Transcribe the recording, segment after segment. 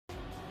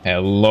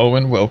Hello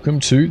and welcome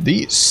to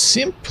the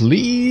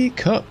Simply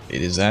Cup.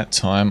 It is that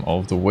time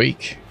of the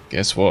week.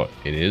 Guess what?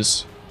 It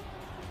is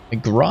a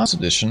grass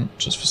edition,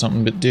 just for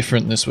something a bit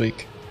different this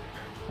week.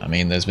 I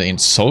mean, there's been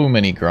so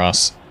many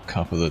grass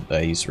cup of the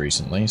days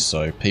recently,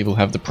 so people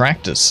have the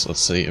practice. Let's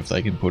see if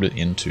they can put it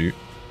into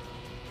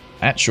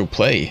actual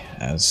play,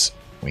 as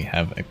we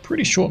have a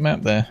pretty short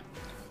map there.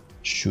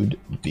 Should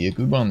be a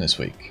good one this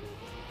week.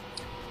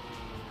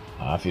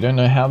 If you don't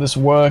know how this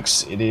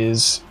works, it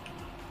is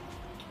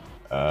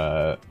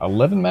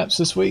 11 maps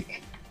this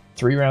week,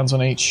 3 rounds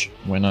on each.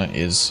 Winner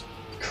is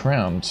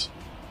crowned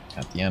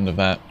at the end of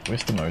that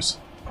with the most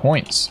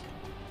points.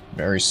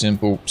 Very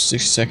simple,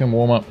 60-second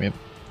warm-up. We have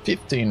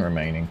 15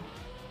 remaining.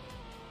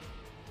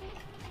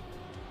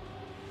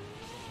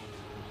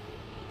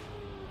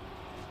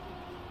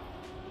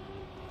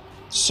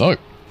 So,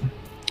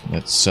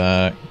 let's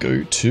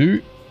go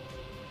to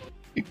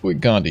Big Boy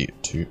Gandhi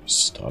to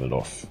start it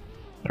off.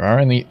 There are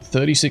only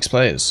 36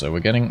 players, so we're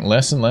getting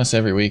less and less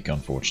every week,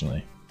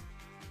 unfortunately.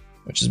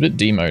 Which is a bit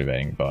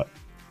demotivating, but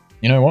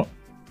you know what?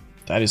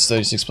 That is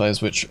 36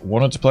 players which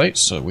wanted to play,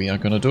 so we are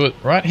going to do it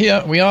right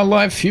here. We are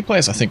live. Few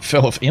players, I think,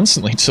 fell off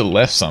instantly to the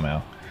left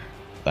somehow.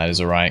 That is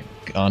alright.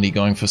 Gandhi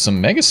going for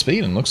some mega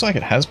speed, and looks like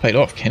it has paid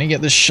off. Can he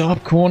get the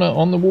sharp corner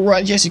on the wall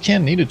right? Yes, he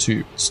can. Needed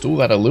to stall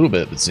that a little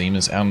bit, but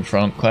Zima's out in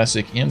front.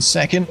 Classic in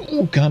second.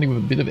 Oh, Gandhi with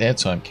a bit of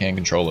airtime can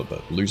control it,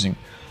 but losing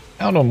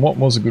out on what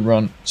was a good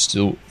run.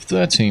 Still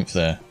 13th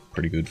there.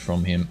 Pretty good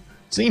from him.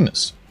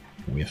 Zima's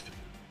with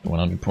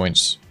 100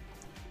 points.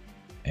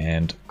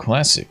 And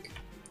Classic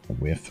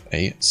with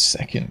a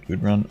second.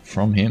 Good run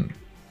from him.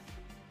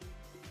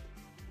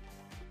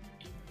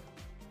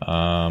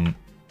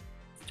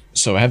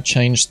 So I have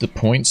changed the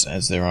points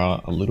as there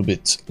are a little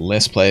bit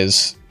less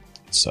players.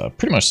 It's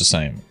pretty much the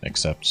same,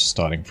 except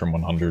starting from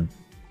 100,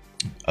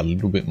 a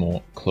little bit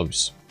more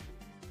close.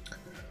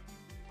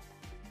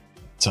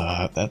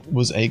 That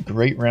was a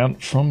great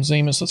round from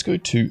Zemus. Let's go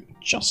to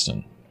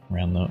Justin.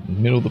 Around the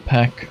middle of the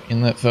pack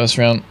in that first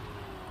round.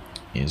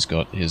 He's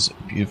got his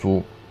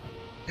beautiful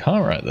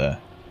car right there.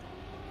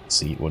 Let's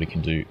see what he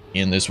can do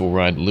in this wall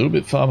ride. A little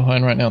bit far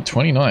behind right now,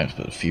 29th,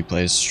 but a few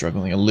players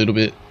struggling a little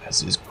bit,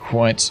 as is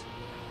quite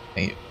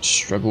a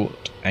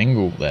struggled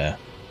angle there.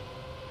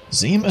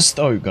 Zemus,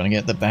 though, gonna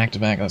get the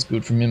back-to-back. That's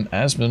good from him.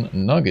 Asman,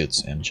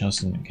 Nuggets, and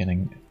Justin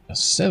getting a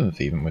 7th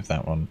even with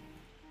that one.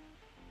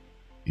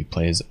 Few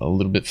players a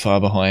little bit far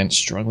behind,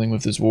 struggling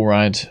with this wall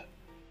ride.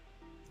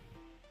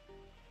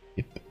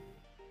 Yep.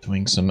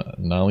 Doing some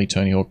gnarly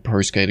Tony Hawk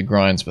Pro Skater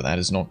grinds, but that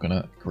is not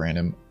gonna grant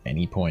him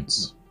any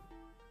points.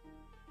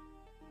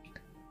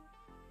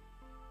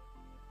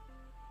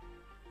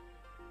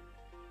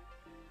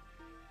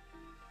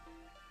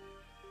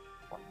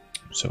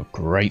 So a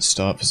great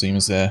start for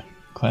Zemas there.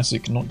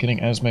 Classic not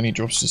getting as many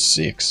drops to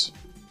 6.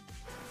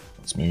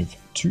 Let's move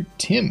to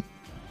Tim,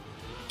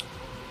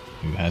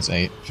 who has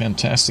a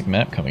fantastic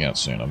map coming out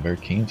soon. I'm very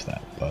keen for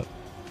that, but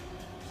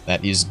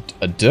that is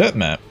a dirt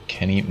map.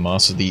 Can he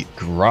master the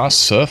grass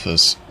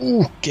surface?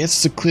 Ooh,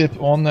 gets the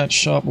clip on that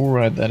sharp wall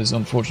ride. That is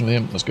unfortunate for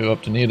him. Let's go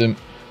up to Needham.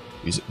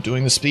 He's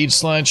doing the speed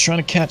slides, trying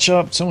to catch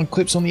up. Someone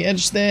clips on the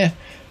edge there.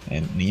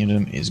 And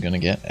Needham is going to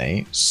get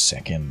a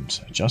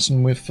 2nd.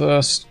 Justin with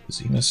 1st.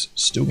 Zemus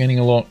still getting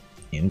a lot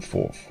in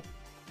 4th.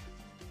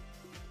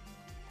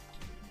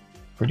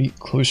 Pretty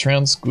close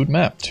rounds. Good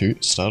map to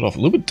start off. A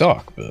little bit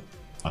dark, but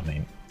I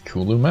mean,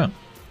 cool little map.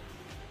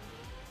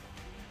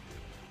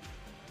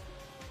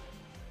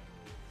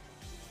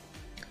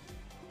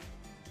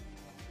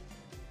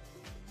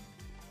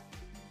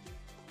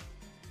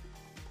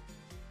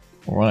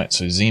 Alright,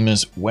 so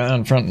Zemus well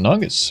in front.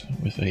 Nuggets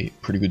with a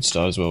pretty good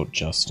start as well.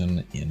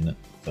 Justin in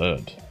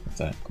 3rd with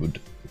that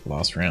good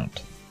last round.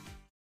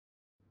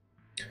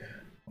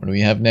 What do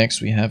we have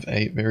next? We have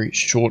a very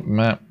short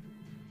map.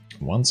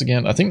 Once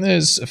again, I think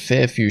there's a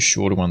fair few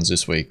shorter ones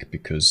this week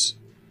because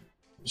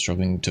I'm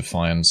struggling to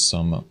find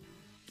some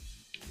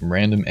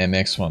random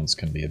MX ones.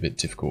 Can be a bit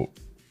difficult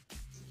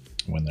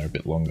when they're a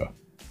bit longer.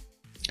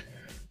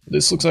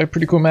 This looks like a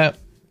pretty cool map,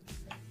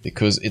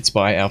 because it's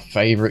by our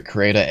favorite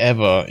creator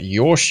ever,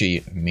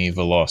 Yoshi Me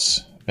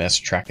Veloz.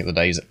 Best track of the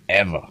days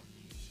ever.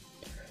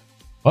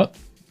 But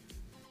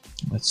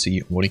let's see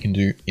what he can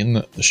do in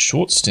the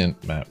short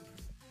stint map.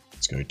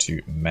 Let's go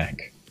to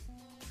Mac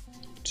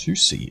to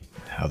see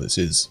how this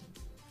is.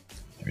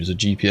 There is a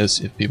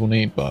GPS if people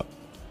need, but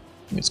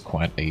it's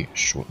quite a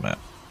short map.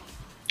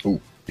 Ooh,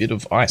 bit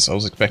of ice. I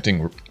was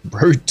expecting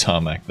road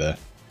tarmac there.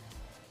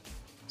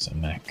 So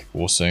Mac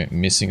also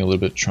missing a little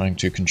bit, trying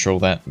to control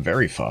that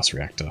very fast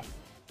reactor.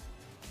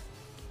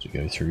 To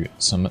go through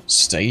some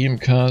stadium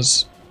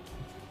cars.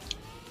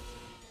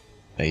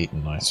 A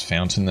nice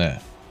fountain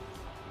there.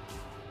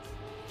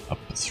 Up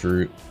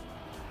through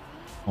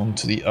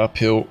onto the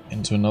uphill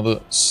into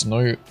another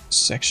snow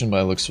section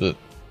by the looks of it.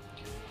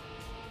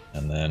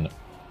 And then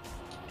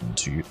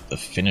into the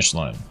finish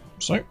line.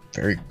 So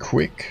very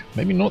quick.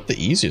 Maybe not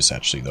the easiest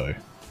actually though,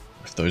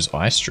 with those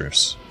ice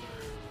drifts.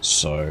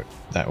 So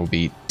that will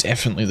be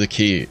definitely the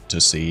key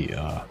to see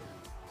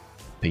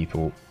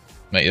people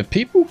Mate, are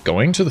people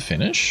going to the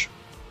finish?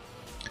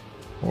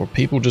 Or are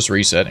people just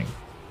resetting?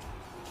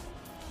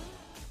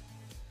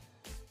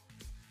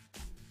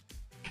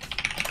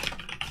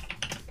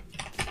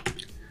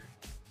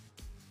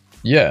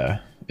 Yeah.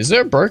 Is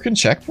there a broken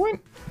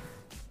checkpoint?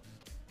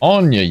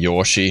 On ya,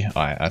 Yoshi.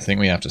 I think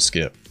we have to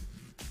skip.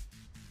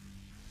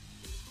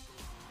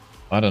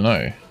 I don't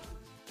know.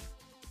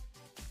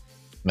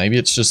 Maybe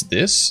it's just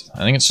this? I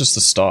think it's just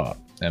the start.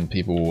 And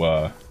people,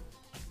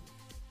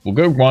 we'll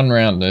go one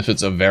round, and if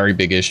it's a very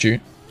big issue,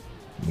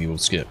 we will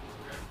skip.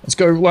 Let's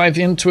go live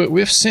into it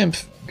with Simp.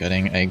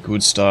 Getting a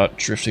good start,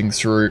 drifting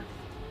through.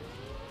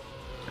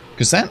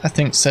 Because that, I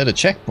think, set a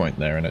checkpoint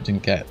there, and it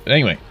didn't get. But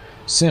anyway,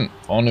 Simp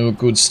onto a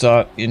good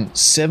start in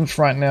 7th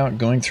right now,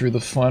 going through the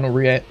final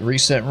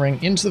reset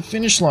ring into the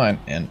finish line,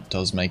 and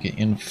does make it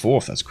in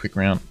 4th. That's a quick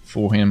round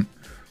for him.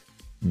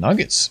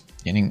 Nuggets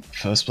getting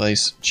 1st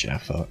place,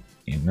 Jaffa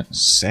in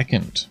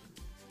 2nd.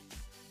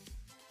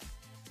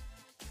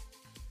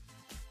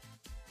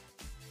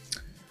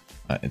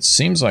 It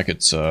seems like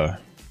it's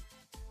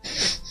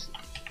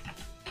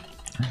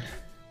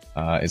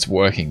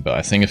working, but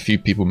I think a few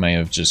people may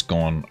have just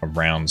gone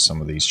around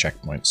some of these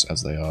checkpoints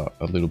as they are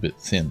a little bit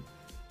thin.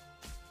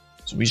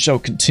 So we shall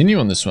continue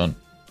on this one.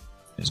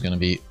 There's going to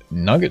be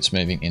Nuggets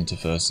moving into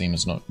 1st. Team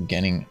is not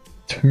getting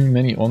too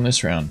many on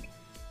this round.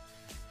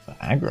 But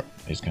Agra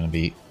is going to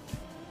be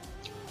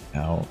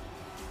our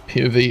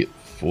POV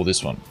for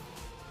this one.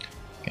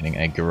 Getting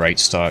a great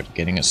start,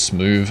 getting a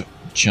smooth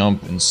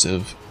jump instead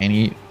of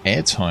any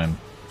airtime.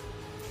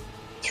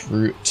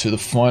 Through to the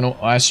final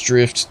ice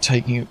drift,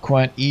 taking it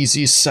quite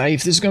easy,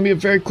 safe. This is going to be a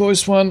very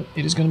close one.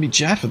 It is going to be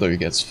Jaffa, though, who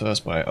gets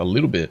 1st by a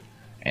little bit.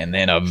 And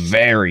then a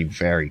very,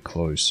 very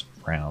close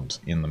round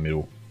in the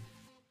middle.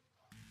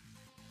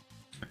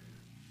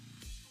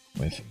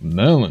 With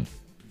Merlin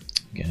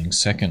getting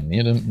 2nd.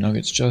 Needham,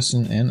 Nuggets,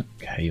 Justin, and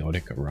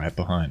Chaotic right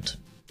behind.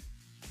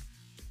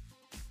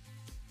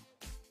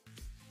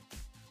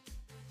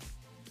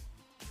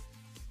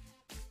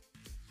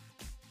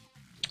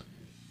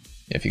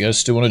 If you guys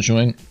still want to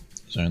join,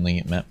 it's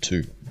only map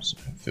 2, so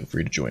feel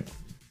free to join.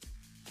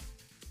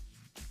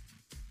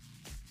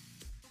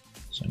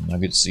 So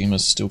Nuggets seem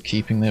is still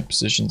keeping their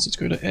positions. Let's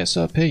go to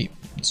SRP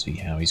and see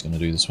how he's going to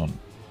do this one.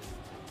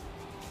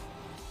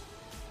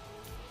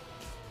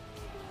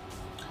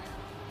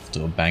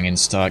 After a banging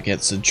start,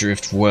 gets a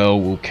drift well,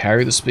 will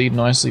carry the speed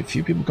nicely. A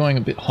few people going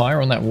a bit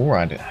higher on that wall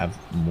ride have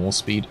more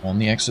speed on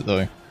the exit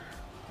though.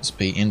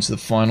 Speed into the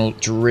final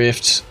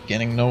drift,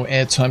 getting no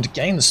airtime to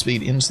gain the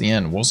speed into the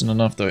end. Wasn't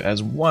enough though,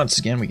 as once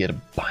again we get a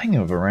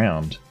banger of a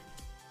round.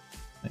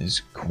 It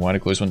is quite a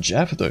close one.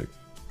 Jaffa though,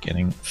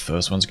 getting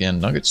 1st once again.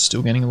 Nuggets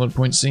still getting a lot of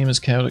points. Seam as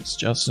Chaotic,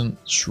 Justin,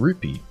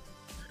 Shroopy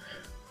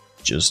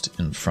just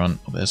in front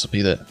of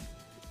SLP there.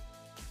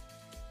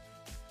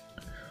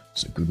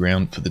 So good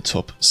round for the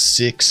top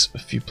 6. A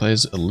few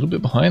players a little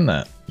bit behind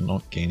that,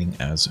 not gaining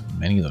as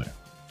many though.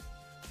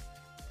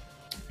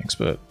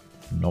 Expert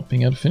not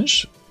being able to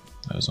finish.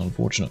 That is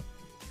unfortunate.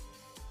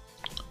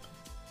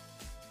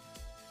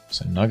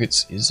 So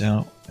Nuggets is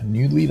our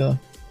new leader.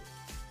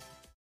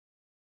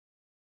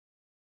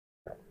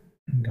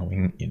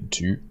 Going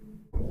into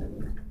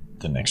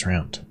the next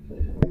round.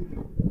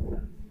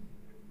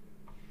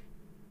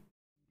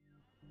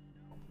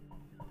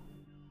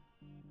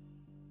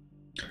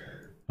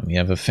 And we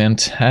have a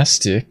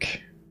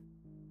fantastic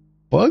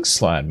bug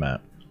slide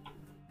map.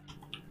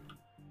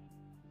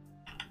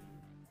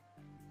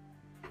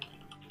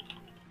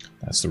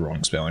 That's the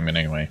wrong spelling, but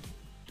anyway.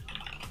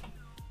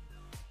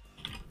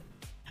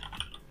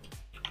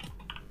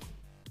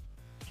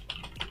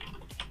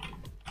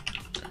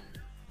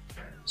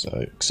 So,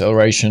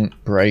 acceleration,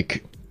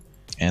 brake,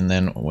 and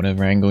then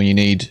whatever angle you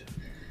need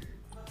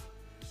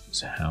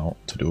is how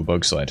to do a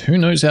bug slide. Who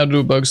knows how to do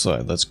a bug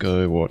slide? Let's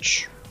go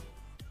watch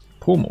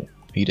Pormal.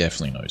 He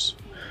definitely knows.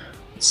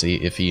 Let's see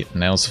if he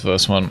nails the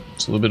 1st one.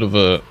 It's a little bit of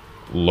a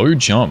low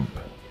jump.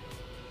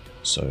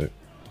 So,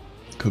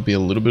 could be a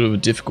little bit of a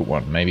difficult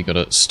one. Maybe got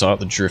to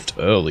start the drift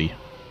early.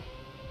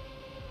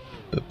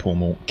 But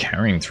Pormal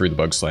carrying through the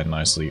bug slide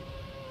nicely.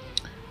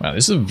 Wow,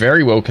 this is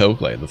very well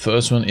calculated. The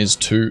 1st one is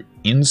too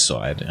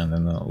inside, and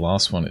then the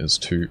last one is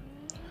too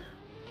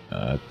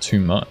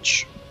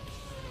much.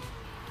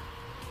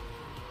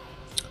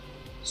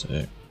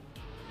 So,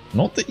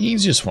 not the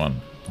easiest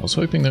one. I was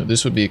hoping that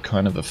this would be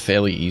kind of a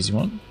fairly easy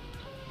one.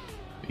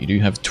 But you do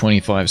have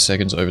 25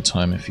 seconds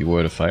overtime if you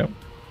were to fail.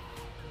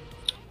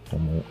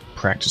 Pormal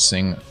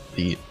practicing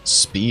the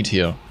speed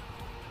here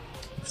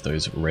with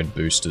those red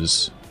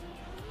boosters.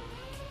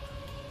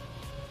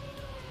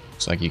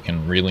 Looks like you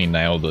can really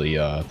nail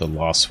the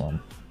last one.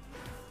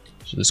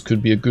 So this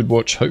could be a good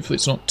watch. Hopefully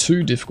it's not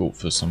too difficult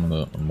for some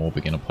of the more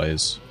beginner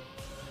players.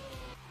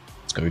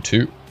 Let's go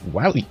to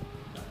Wally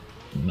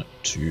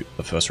to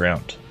the 1st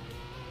round.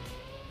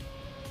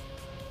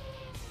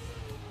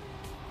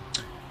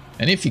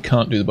 And if you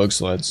can't do the bug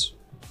slides,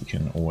 you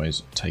can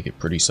always take it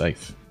pretty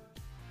safe.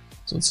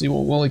 So let's see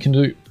what Wally can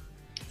do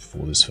for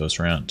this 1st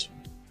round.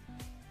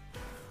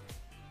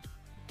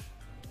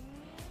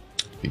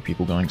 A few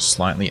people going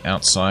slightly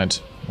outside.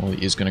 Well,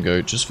 he is going to go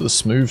just for the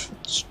smooth.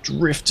 It's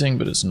drifting,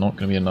 but it's not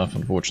going to be enough,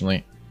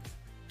 unfortunately.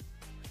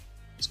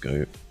 Let's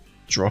go.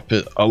 Drop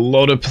it. A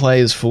lot of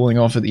players falling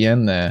off at the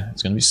end there.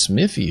 It's going to be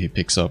Smithy who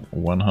picks up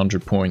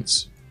 100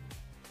 points.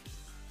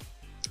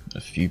 A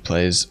few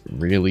players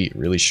really,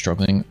 really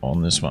struggling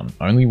on this one.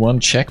 Only one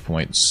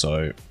checkpoint,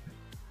 so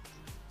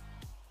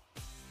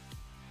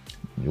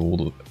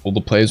all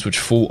the players which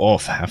fall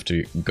off have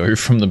to go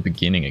from the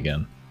beginning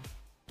again.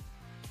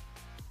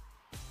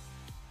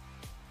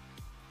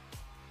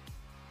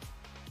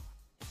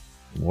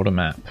 What a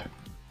map.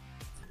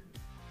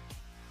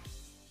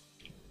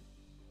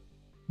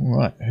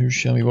 Alright, who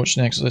shall we watch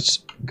next?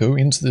 Let's go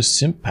into the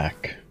simp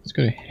pack. Let's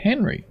go to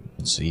Henry.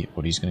 Let's see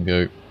what he's going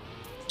to go.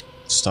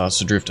 Starts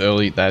to drift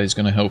early. That is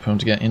going to help him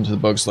to get into the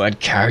bug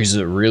slide. Carries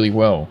it really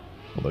well.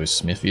 Although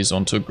Smithy is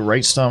onto a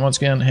great start once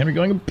again. Henry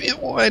going a bit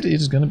wide. It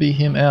is going to be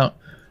him out.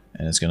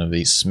 And it's going to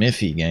be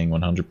Smithy getting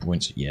 100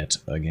 points yet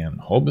again.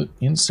 Hobbit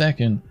in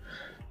second.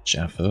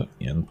 Jaffa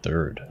in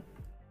third.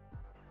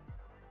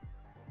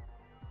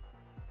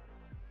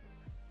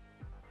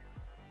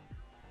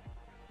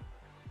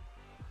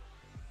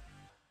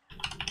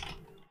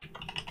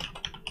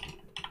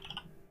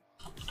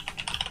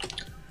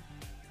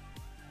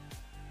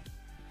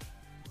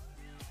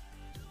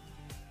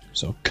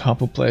 So a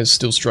couple players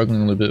still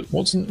struggling a little bit.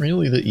 Wasn't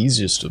really the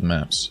easiest of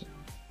maps.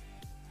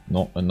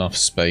 Not enough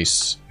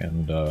space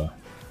and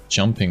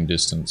jumping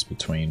distance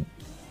between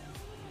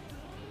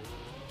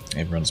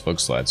everyone's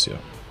bug slides here.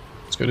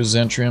 Let's go to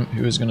Zentrium,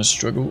 who is going to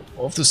struggle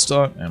off the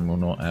start and will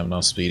not have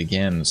enough speed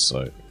again.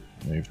 So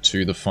move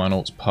to the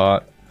finals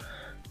part.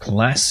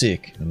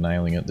 Classic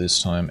nailing it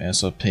this time.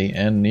 SRP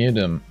and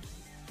Neardom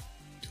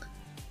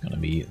going to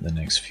be the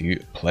next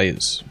few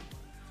players.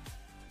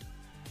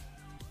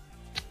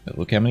 But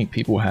look how many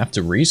people have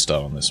to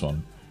restart on this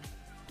one.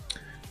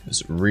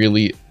 It's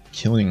really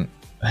killing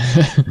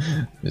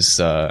this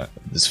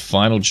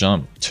final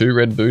jump. 2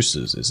 red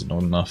boosters is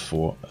not enough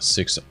for a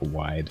 6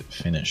 wide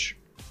finish.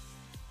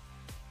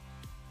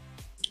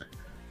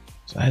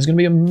 So there's going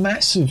to be a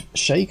massive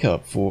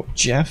shake-up for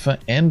Jaffa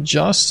and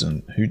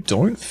Justin, who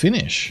don't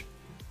finish.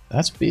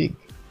 That's big.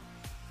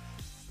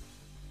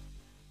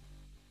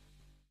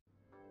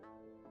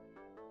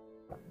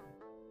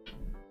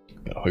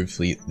 But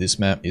hopefully this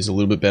map is a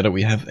little bit better.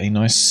 We have a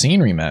nice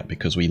scenery map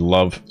because we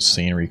love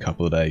scenery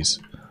couple of days.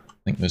 I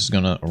think this is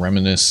going to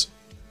reminisce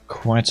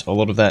quite a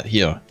lot of that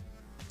here.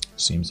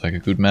 Seems like a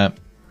good map.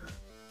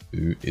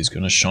 Who is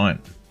going to shine?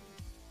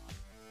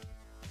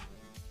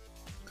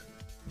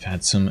 We've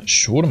had some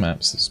shorter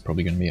maps. This is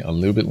probably going to be a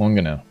little bit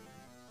longer now.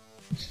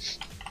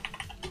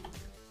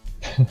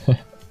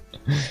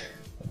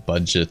 A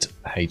budget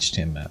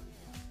H10 map.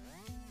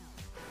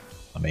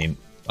 I mean,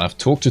 I've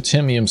talked to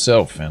Timmy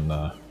himself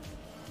and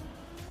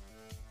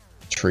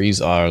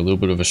trees are a little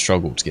bit of a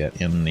struggle to get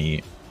in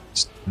the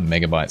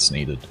megabytes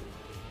needed.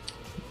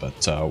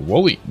 But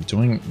Wally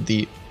doing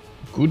the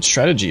good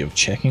strategy of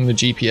checking the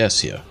GPS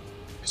here,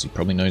 because he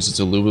probably knows it's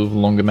a little bit of a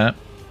longer map.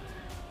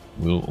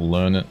 We'll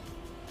learn it.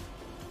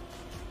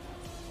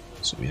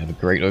 So we have a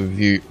great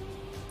overview.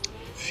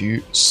 A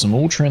few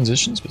small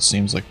transitions, but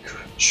seems like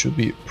should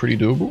be pretty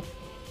doable.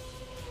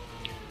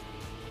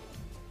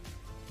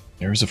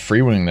 There is a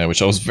free winning there,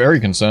 which I was very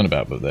concerned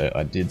about, but there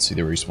I did see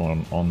the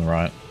respawn on the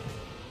right.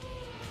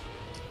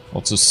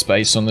 Lots of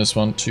space on this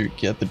one to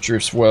get the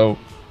drifts well.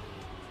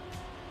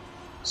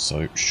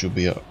 So should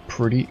be a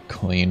pretty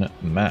clean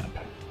map.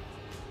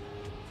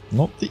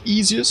 Not the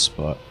easiest,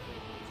 but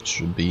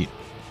should be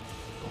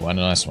quite a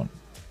nice one.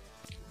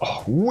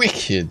 Oh,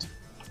 wicked!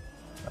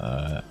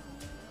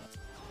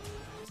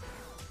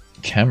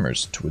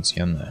 Cameras towards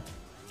the end there.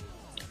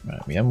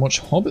 Right, we haven't watched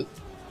Hobbit.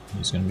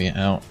 He's going to be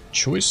our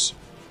choice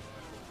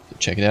to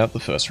check it out the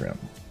first round.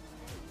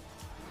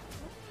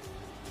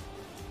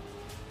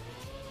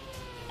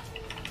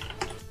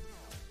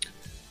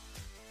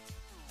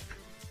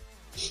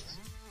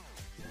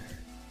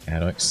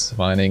 Alex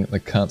finding the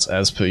cuts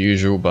as per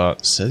usual,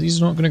 but says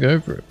he's not going to go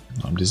for it.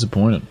 I'm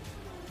disappointed.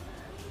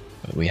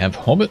 But we have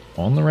Hobbit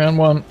on the round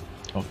 1.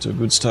 Off to a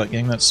good start,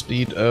 getting that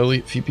speed early.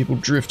 A few people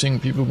drifting,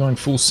 people going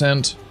full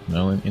send.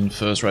 Merlin in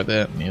first right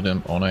there.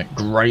 Neardom on a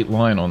great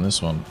line on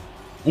this one.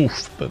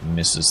 Oof, but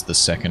misses the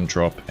second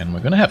drop. And we're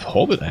going to have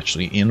Hobbit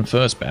actually in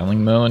first,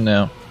 battling Merlin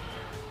now.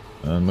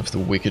 With the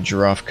wicked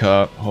giraffe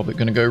car. Hobbit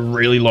going to go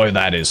really low.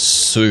 That is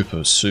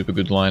super, super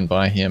good line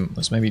by him.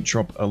 Let's maybe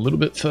drop a little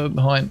bit further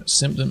behind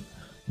Simpton.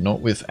 Not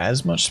with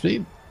as much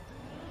speed.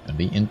 And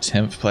be in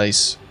 10th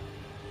place.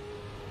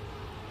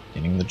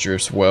 Getting the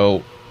drifts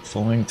well.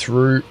 Following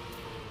through.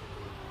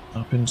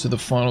 Up into the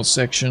final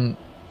section.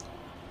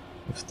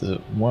 With the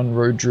one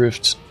road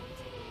drift.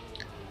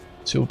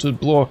 Tilted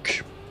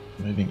block.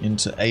 Moving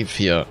into 8th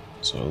here.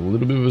 So a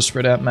little bit of a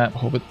spread out map.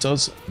 Hobbit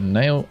does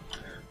nail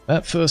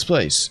that first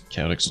place.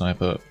 Chaotic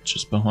Sniper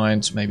just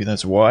behind. Maybe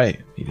that's why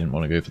he didn't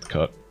want to go for the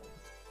cut.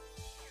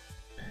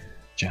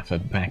 Jaffa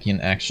back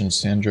in action.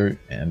 Sandro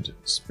and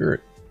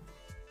Spirit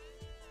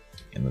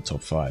in the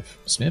top 5.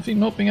 Smithy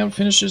not being able to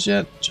finish this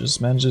yet. Just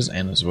manages,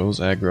 and as well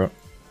as Agra.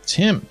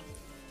 Tim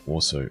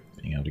also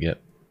being able to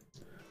get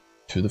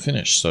to the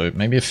finish. So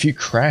maybe a few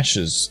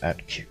crashes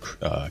at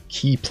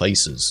key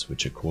places,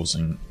 which are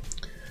causing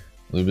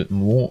a little bit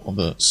more of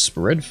a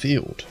spread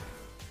field.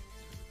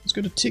 Let's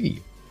go to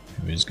Tiggy,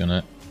 who is going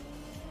to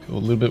go a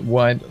little bit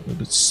wide, a little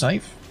bit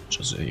safe, which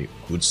is a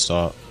good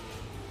start.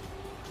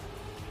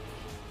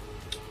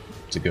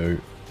 To go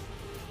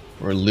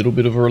for a little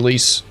bit of a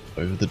release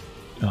over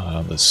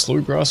the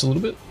slow grass a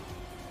little bit.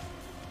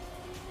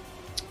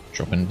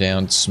 Dropping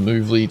down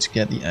smoothly to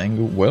get the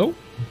angle well.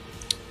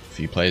 A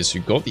few players who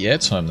got the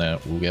airtime there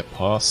will get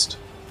past.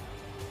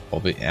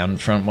 Hobbit out in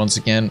front once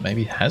again.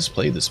 Maybe has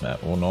played this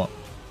map or not.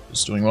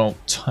 Just doing well.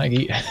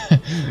 Tiggy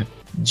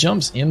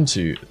jumps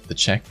into the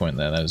checkpoint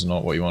there. That is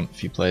not what you want. A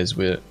few players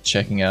we're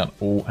checking out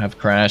all have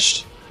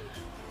crashed.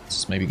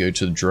 Let's maybe go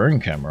to the drone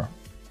camera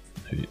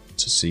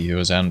to see who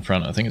is out in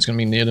front. I think it's going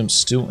to be Needham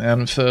still out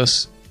in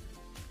first.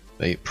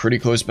 A pretty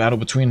close battle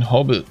between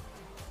Hobbit.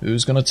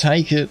 Who's going to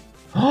take it?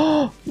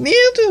 Oh,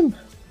 Needham!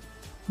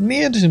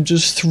 Needham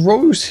just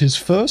throws his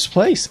first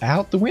place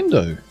out the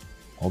window.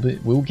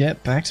 Hobbit will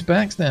get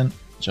back-to-backs then.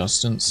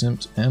 Justin,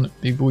 Simps, and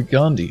Big Boy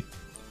Gandhi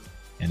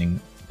getting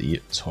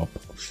the top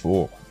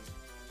 4.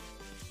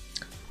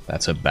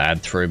 That's a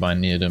bad throw by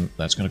Needham.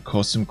 That's going to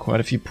cost him quite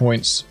a few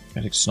points.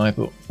 Medic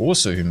Sniper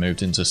also who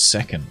moved into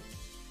second.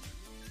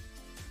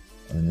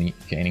 Only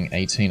gaining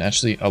 18.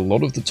 Actually, a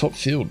lot of the top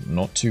field,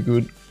 not too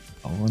good.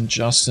 Owen,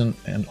 Justin,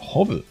 and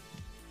Hobbit,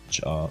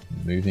 which are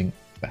moving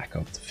back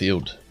up the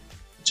field,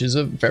 which is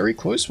a very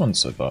close one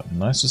so far.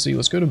 Nice to see.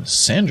 Let's go to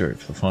Sandro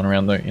for the final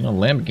round, though, in a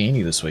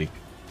Lamborghini this week.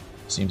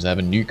 Seems to have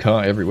a new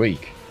car every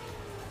week.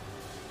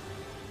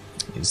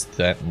 Is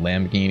that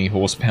Lamborghini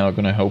horsepower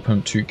going to help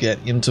him to get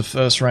into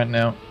first right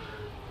now?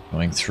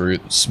 Going through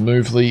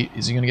smoothly.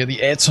 Is he going to get the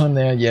airtime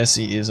there? Yes,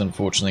 he is.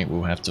 Unfortunately,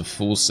 we'll have to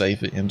full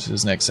safe it into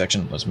his next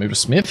section. Let's move to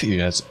Smith, who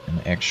has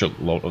an extra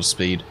lot of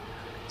speed.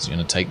 He's going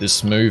to take this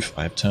smooth.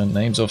 I've turned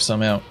names off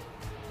somehow.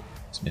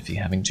 Smithy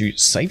having to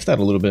save that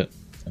a little bit.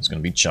 It's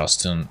going to be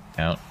Justin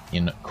out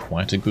in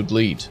quite a good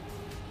lead.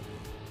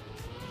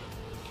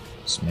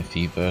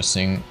 Smithy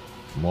versing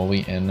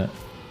Molly and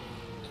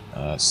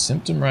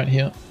Symptom right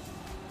here.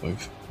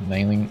 Both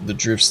nailing the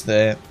drifts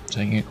there,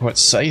 taking it quite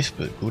safe,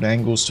 but good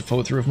angles to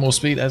follow through with more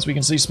speed. As we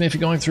can see, Smithy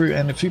going through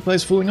and a few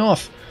players falling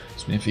off.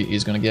 Smithy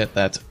is going to get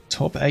that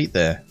top 8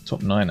 there,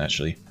 top 9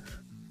 actually.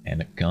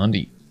 And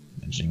Gandhi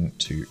managing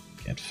to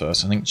get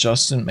first. I think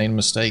Justin made a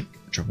mistake,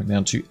 dropping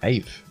down to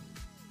 8th.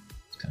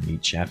 It's going to be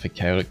Jaffa,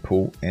 Chaotic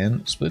Pool,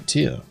 and Split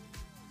Tier.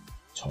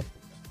 Top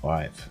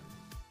 5.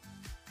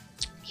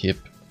 Kip,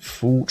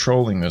 full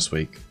trolling this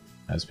week,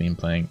 has been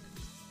playing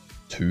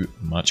too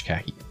much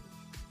khaki.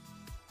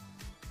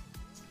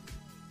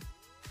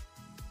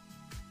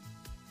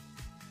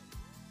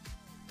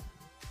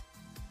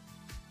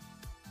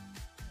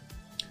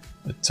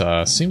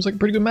 It seems like a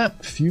pretty good map.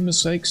 A few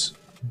mistakes.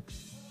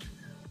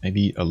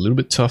 Maybe a little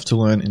bit tough to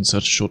learn in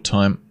such a short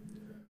time.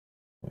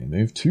 We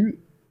move to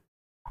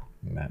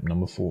map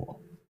number 4.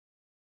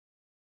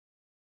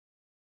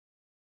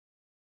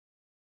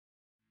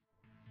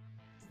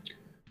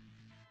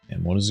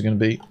 And what is it going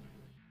to be?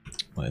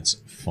 Let's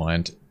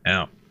find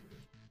out.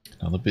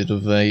 Another bit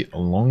of a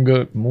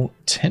longer, more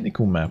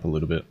technical map a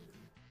little bit.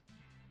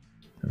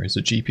 There is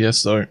a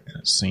GPS though, and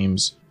it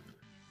seems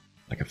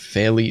like a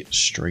fairly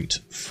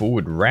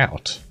straightforward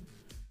route.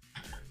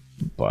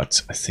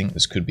 But I think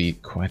this could be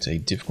quite a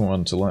difficult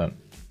one to learn.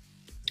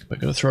 We're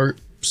going to throw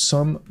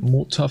some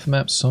more tough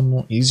maps, some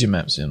more easier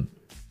maps in.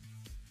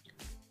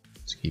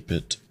 To keep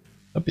it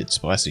a bit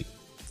spicy.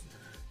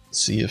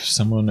 Let's see if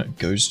someone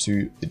goes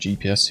to the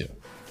GPS here.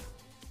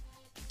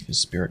 Is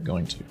Spirit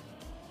going to?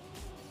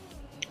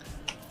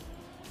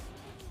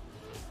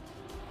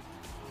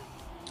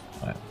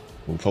 Alright,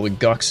 we'll follow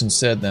Gux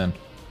instead then.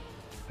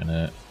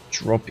 Gonna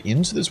drop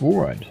into this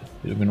wall ride.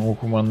 Bit of an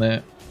awkward one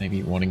there.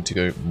 Maybe wanting to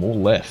go more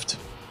left.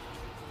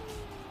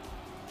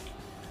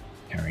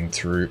 Carrying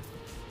through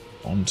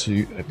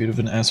onto a bit of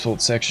an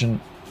asphalt section.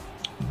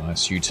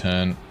 Nice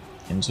U-turn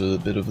into a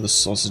bit of the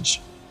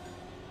sausage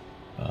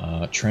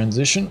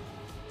transition.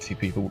 A few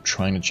people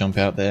trying to jump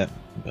out there,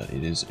 but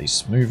it is a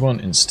smooth one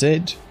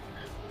instead.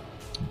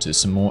 Into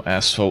some more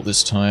asphalt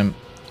this time.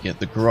 Get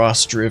the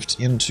grass drift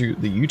into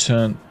the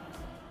U-turn.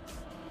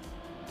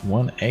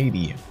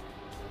 180.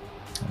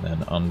 And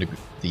then under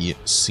the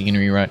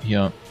scenery right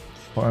here.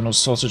 Final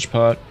sausage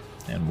part.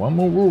 And one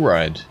more wall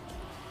ride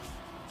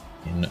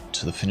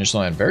into the finish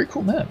line. Very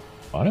cool map.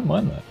 I don't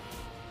mind that.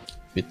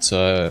 Bit,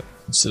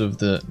 instead of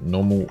the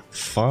normal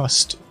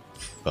fast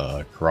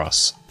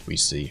grass we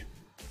see,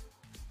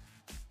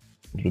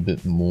 a little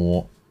bit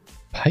more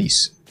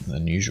pace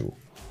than usual.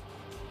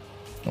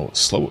 Or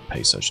slower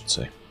pace, I should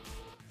say.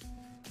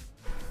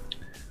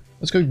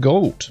 Let's go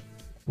gold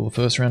for the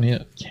first round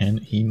here. Can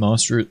he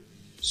master it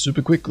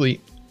super quickly?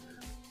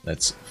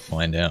 Let's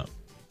find out.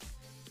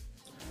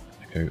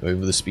 Go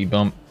over the speed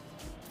bump.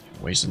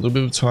 Waste a little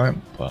bit of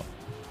time, but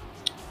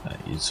that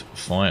is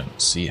fine.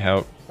 See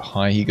how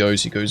high he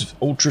goes. He goes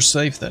ultra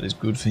safe. That is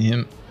good for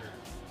him.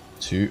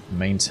 to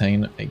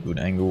maintain a good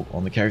angle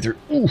on the carry through.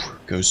 Ooh,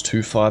 goes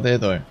too far there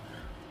though.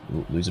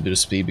 We'll lose a bit of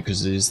speed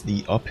because it is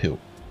the uphill.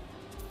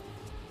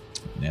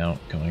 Now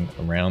going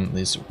around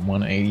this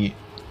 180.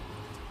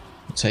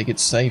 Take it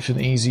safe and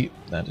easy.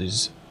 That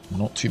is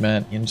not too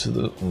bad into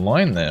the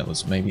line there.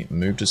 Let's maybe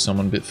move to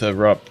someone a bit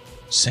further up.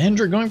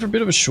 Sandra going for a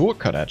bit of a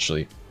shortcut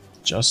actually.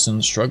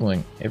 Justin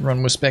struggling.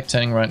 Everyone we're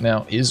spectating right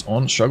now is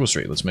on Struggle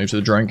Street. Let's move to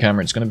the drone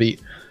camera. It's going to be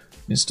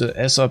Mr.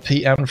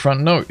 SRP out in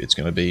front. No, it's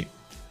going to be...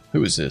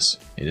 Who is this?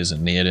 It is a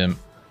Neodym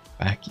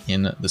back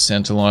in the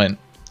center line.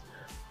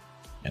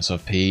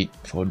 SRP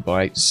followed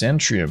by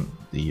Centrium,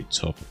 the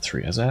top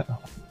three. How's that?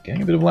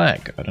 Getting a bit of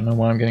lag. I don't know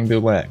why I'm getting a bit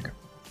of lag.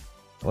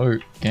 Hello,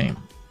 game.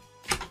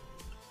 I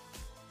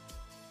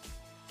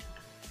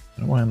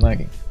don't know why I'm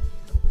lagging.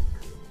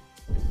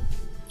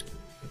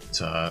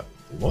 But,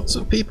 lots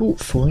of people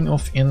falling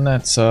off in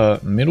that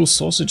middle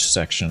sausage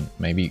section.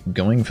 Maybe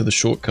going for the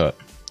shortcut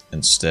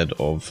instead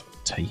of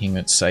taking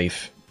it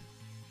safe.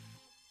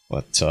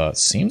 But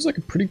seems like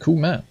a pretty cool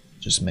map.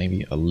 Just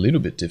maybe a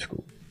little bit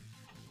difficult.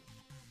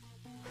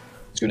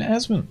 Let's go to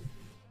Asman.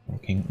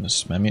 Rocking the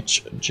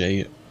Smamich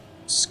J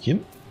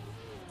skin.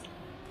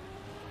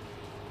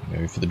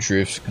 Go for the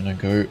drift. Gonna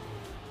go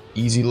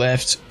easy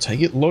left.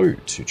 Take it low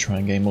to try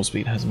and gain more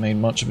speed. Hasn't made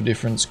much of a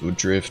difference. Good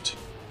drift.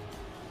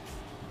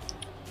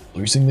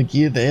 Losing the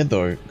gear there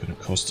though. Gonna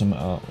cost him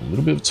a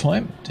little bit of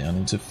time. Down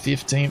into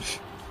 15th.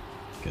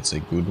 Gets a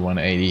good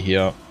 180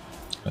 here.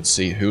 Let's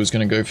see who is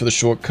going to go for the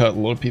shortcut. A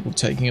lot of people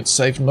taking it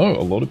safe. No, a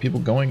lot of people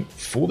going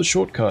for the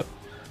shortcut.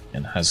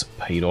 And has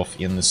paid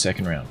off in the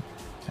second round.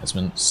 Has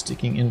been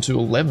sticking into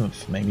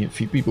 11th. Maybe a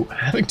few people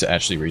having to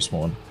actually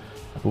respawn.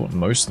 I thought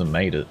most of them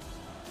made it.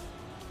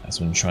 Has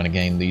been trying to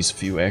gain these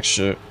few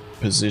extra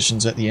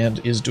positions at the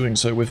end. Is doing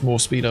so with more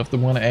speed after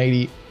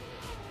 180.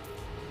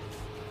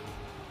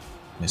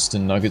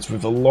 Mr. Nuggets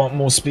with a lot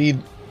more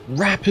speed.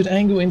 Rapid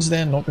angle into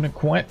there. Not going to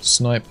quite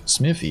snipe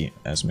Smithy.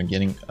 Asman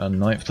getting a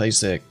 9th place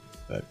there.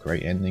 But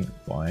great ending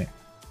by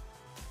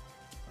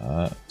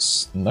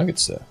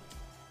Nuggets there.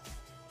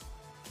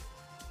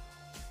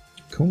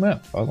 Cool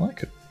map. I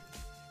like it.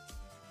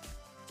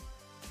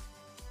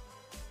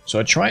 So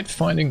I tried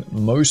finding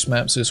most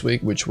maps this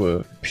week which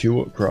were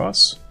pure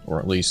grass. Or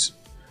at least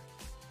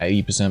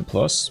 80%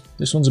 plus.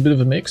 This one's a bit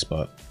of a mix,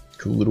 but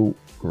cool little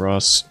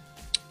grass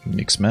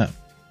mix map.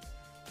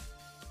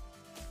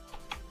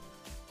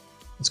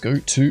 Let's go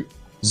to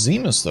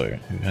Zemus though,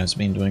 who has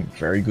been doing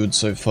very good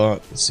so far.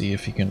 Let's see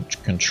if he can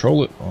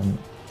control it on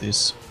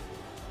this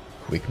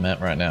quick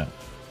map right now.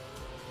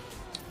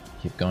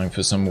 Keep going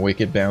for some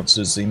wicked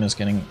bounces. Zemus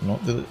getting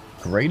not the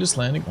greatest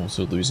landing,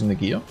 also losing the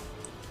gear.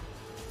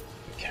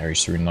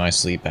 Carries through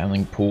nicely,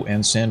 battling Paul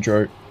and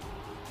Sandro.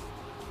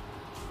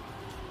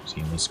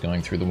 Zemus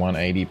going through the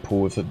 180,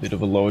 Paul with a bit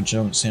of a lower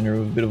jump, Sandro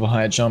with a bit of a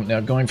higher jump.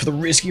 Now going for the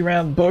risky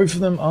round. Both of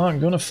them aren't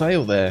going to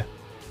fail there.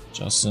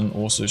 Justin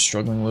also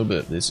struggling a little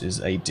bit. This is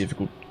a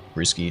difficult,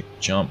 risky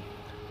jump.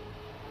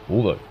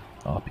 Although,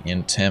 up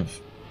in 10th.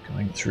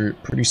 Going through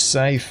pretty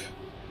safe.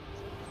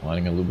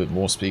 Finding a little bit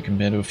more speed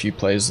compared to a few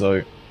players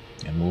though.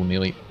 And we'll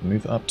nearly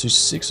move up to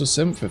 6th or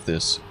 7th with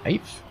this.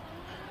 8th.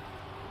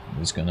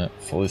 He's going to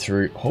follow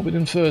through. Hobbit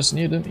in 1st,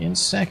 Neodym in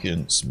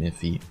 2nd,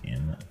 Smithy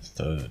in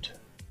 3rd.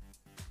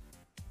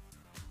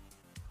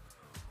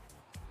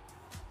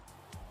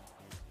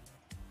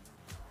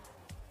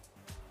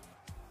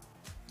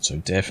 So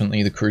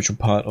definitely the crucial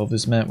part of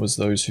this map was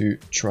those who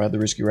tried the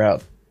risky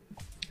route.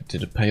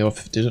 Did it pay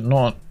off? Did it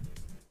not?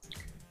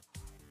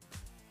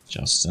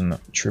 Justin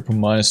triple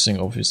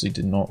minusing obviously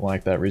did not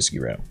like that risky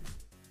route.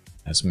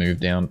 Has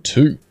moved down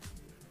to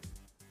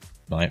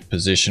 9th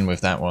position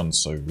with that one.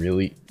 So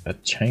really a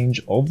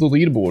change of the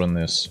leaderboard on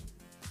this.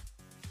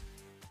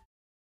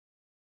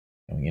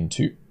 Going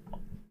into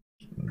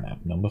map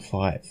number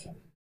 5.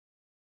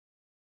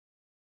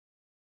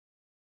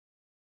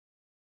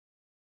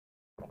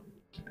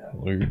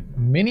 Hello,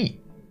 Mini.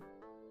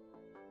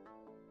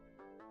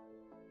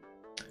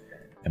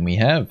 And we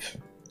have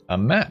a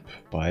map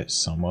by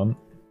someone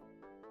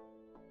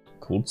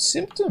called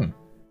Symptom.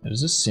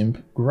 There's a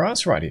simp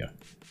grass right here.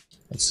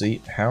 Let's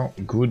see how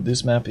good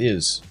this map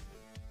is.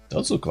 It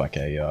does look like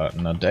a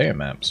Nardea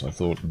map, so I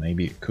thought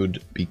maybe it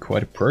could be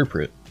quite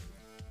appropriate.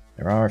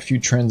 There are a few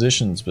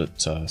transitions,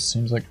 but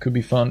seems like it could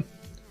be fun.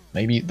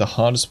 Maybe the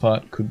hardest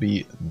part could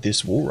be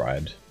this wall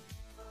ride.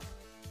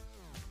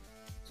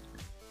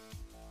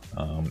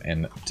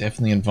 And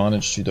definitely an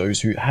advantage to those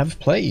who have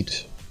played.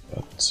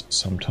 But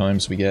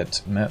sometimes we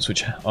get maps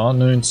which are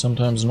known,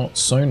 sometimes not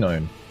so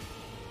known.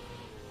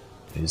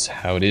 It is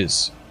how it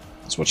is.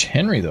 Let's watch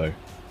Henry though.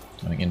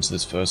 Going into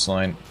this first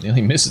line,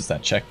 nearly misses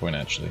that checkpoint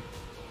actually.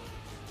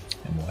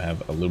 And we'll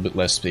have a little bit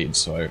less speed,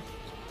 so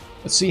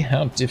let's see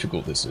how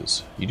difficult this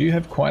is. You do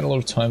have quite a lot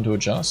of time to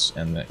adjust,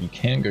 and that you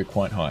can go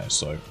quite high,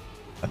 so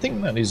I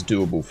think that is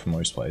doable for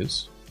most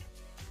players.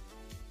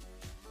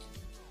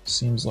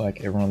 Seems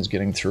like everyone's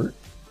getting through.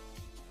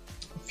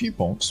 A few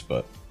bonks,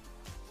 but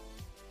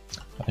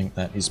I think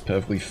that is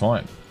perfectly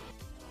fine.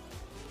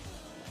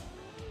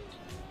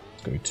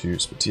 Let's go to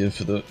Spatia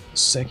for the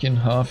second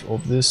half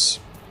of this.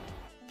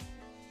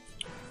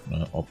 I'm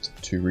gonna opt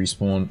to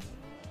respawn.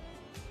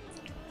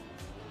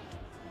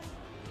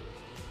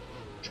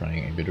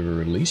 Trying a bit of a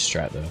release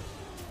strat there.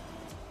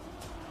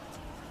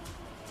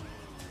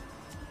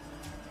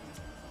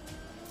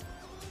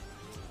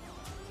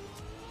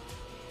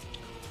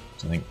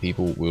 So I think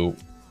people will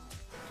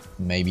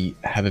maybe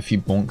have a few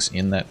bonks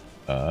in that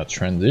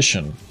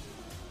transition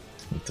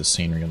with the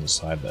scenery on the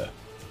side there.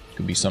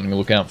 Could be something to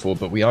look out for,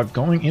 but we are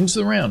going into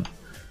the round.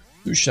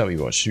 Who shall we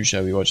watch? Who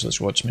shall we watch? Let's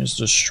watch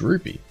Mr.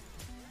 Shroopy.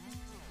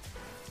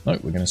 No,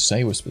 we're going to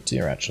stay with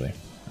Spatia actually,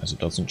 as it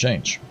doesn't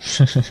change.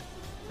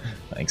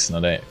 Thanks,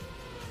 Nade.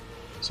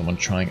 Someone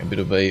trying a bit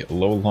of a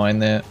lower line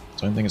there.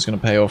 Don't think it's going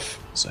to pay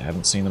off, so I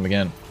haven't seen them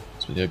again.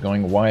 Spatia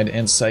going wide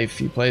and safe.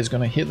 Few players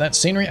going to hit that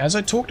scenery, as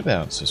I talked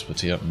about. So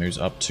Spatia moves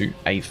up to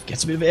 8th.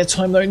 Gets a bit of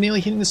airtime though,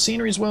 nearly hitting the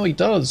scenery as well. He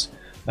does.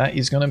 That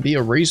is going to be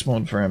a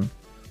respawn for him.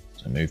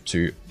 So move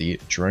to the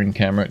drone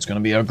camera. It's going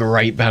to be a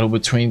great battle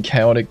between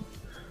Chaotic.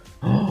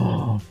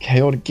 Oh,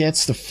 Chaotic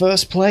gets the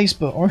first place,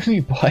 but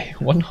only by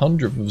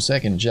 100th of a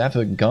second.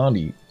 Jaffa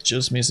Gandhi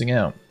just missing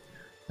out.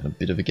 And a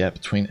bit of a gap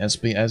between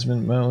SB,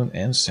 Asmund, Merlin,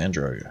 and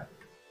Sandro.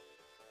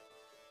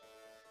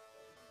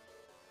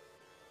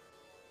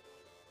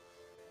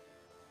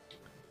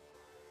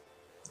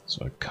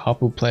 So a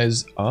couple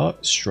players are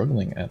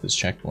struggling at this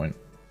checkpoint.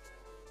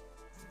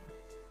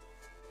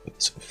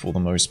 But for the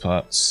most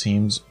part,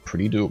 seems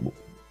pretty doable.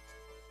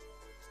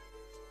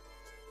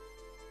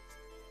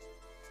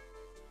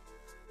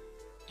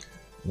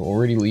 You're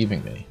already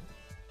leaving me.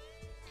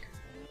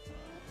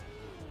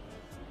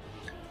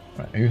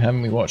 Right, who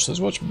haven't we watched? Let's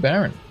watch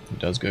Baron. He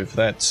does go for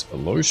that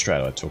low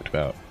strat I talked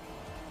about.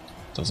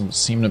 Doesn't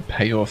seem to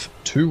pay off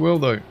too well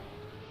though.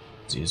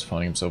 He is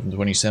finding himself in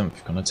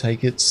 27th. Gonna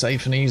take it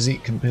safe and easy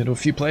compared to a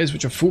few players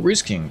which are full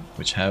risking,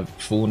 which have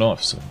fallen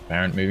off. So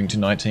Baron moving to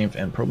 19th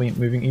and probably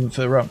moving even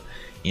further up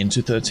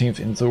into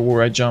 13th into the wall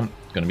ride jump.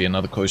 Gonna be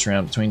another close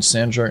round between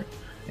Sandro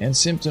and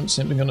Symptom.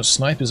 Symptom gonna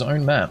snipe his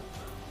own map.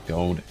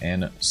 Gold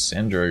and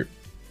Sandro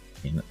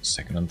in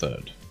 2nd and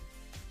 3rd.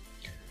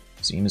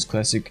 Zena's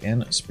Classic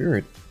and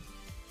Spirit.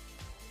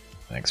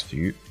 Next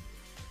few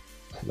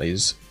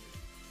players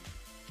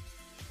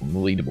on the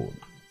leaderboard.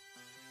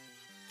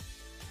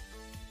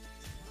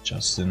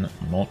 Justin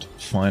not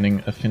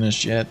finding a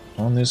finish yet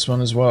on this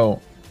one as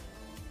well.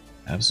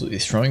 Absolutely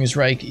throwing his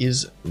rake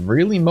is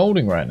really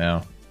molding right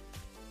now.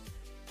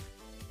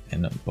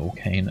 And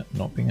Volcane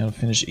not being able to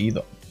finish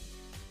either.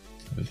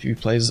 Have a few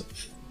players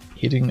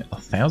hitting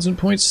 1,000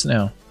 points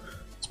now.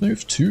 Let's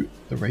move to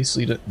the race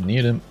leader.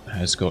 Near him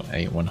has got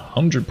a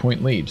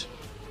 100-point lead.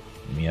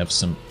 And we have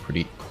some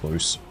pretty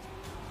close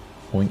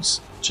points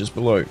just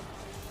below.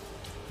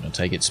 Gonna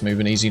take it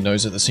smooth and easy,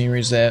 knows that the scenery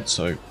is there,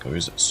 so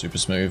goes super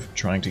smooth,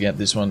 trying to get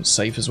this one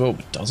safe as well,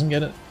 but doesn't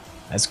get it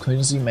as clean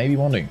as he may be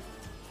wanting.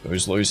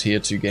 Goes lows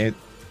here to get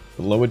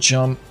the lower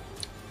jump,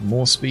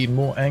 more speed,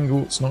 more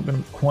angle. It's not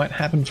going to quite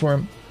happen for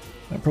him.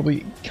 I'll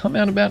probably come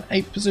out about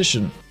 8th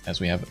position,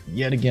 as we have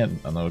yet again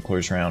another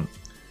close round.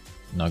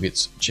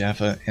 Nuggets,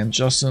 Jaffa, and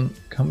Justin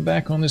come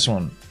back on this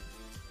one.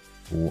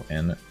 Paul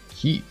and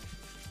Keith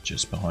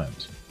just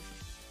behind.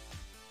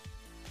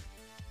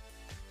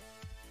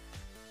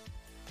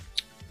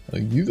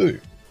 Hello, Yuvu.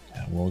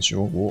 How was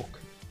your walk?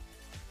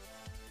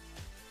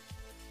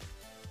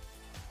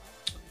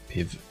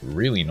 Piv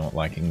really not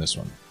liking this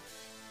one.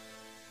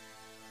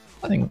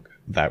 I think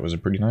that was a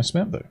pretty nice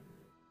map though.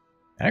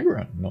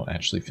 Aggro not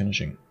actually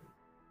finishing.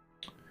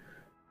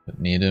 But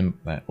near him,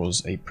 that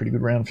was a pretty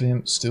good round for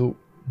him. Still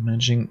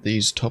managing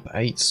these top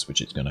 8s, which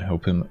is going to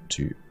help him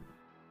to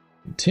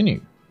continue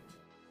to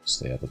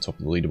stay at the top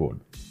of the leaderboard.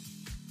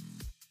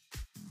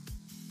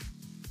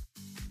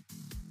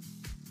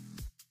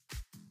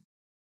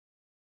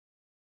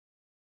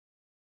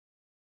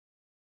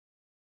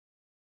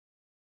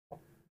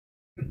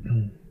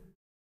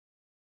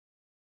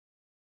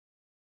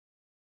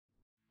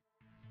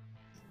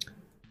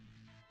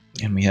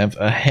 And we have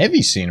a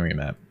heavy scenery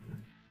map,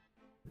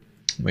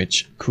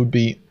 which could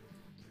be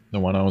the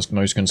one I was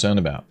most concerned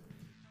about,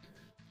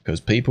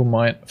 because people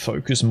might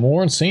focus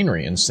more on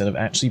scenery instead of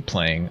actually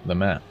playing the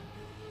map,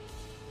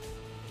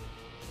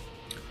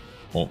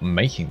 or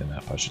making the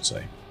map I should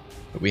say.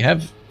 But we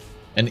have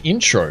an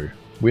intro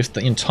with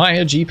the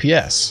entire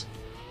GPS.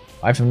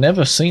 I've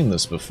never seen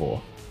this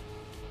before.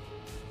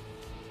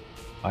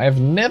 I have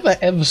never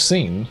ever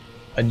seen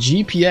a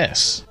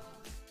GPS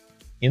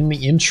in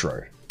the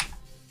intro.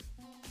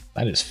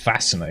 That is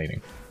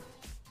fascinating.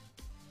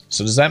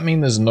 So does that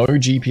mean there's no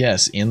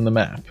GPS in the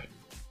map?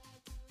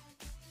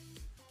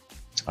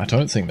 I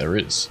don't think there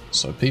is.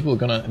 So people are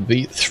gonna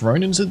be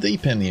thrown into the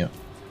deep end here.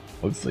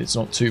 Hopefully it's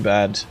not too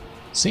bad.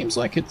 Seems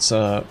like it's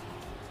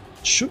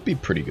should be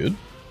pretty good.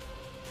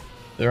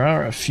 There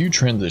are a few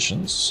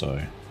transitions,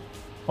 so...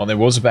 Oh, there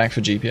was a back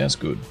for GPS,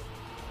 good.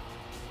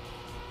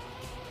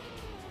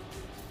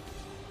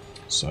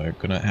 So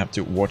gonna have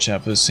to watch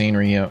out for the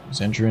scenery here.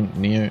 Zendrin,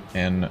 Neo,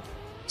 and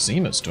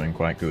Zima's doing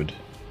quite good.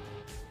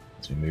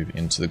 As we move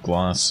into the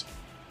glass,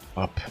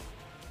 up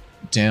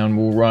down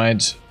wall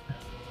ride.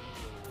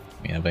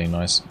 We have a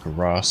nice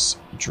grass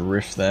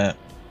drift there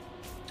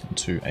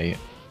into a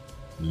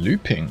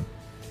looping.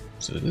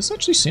 So this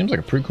actually seems like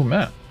a pretty cool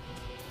map.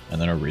 And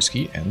then a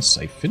risky and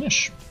safe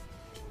finish.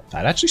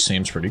 That actually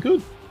seems pretty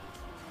good.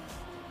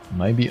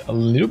 Maybe a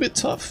little bit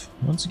tough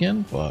once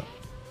again, but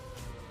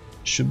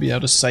should be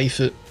able to safe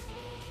it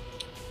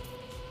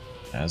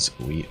as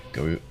we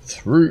go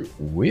through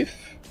with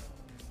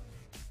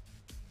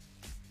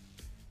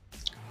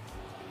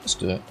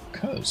Mr.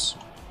 Curse.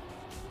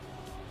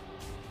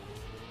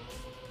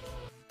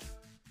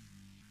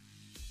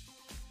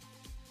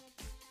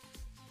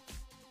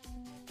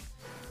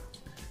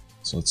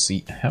 So let's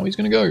see how he's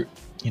going to go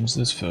into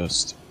this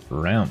first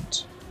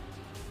round.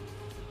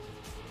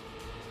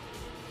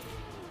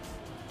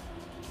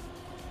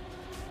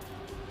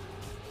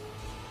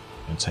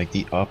 Going to take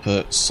the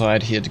upper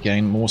side here to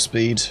gain more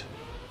speed.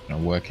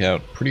 Going to work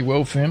out pretty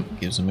well for him.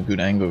 Gives him a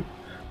good angle.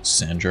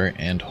 Sandro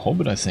and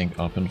Hobbit, I think,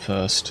 up in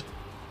first.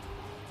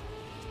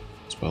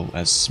 As well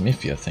as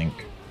Smithy, I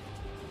think.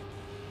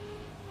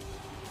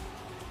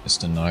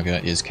 Mr.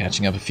 Naga is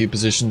catching up a few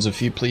positions, a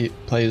few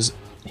players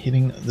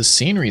hitting the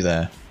scenery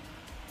there.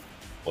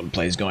 A lot of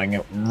players going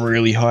up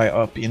really high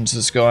up into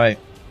the sky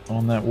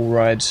on that wall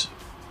ride.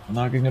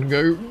 Naga going to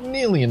go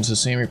nearly into the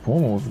scenery.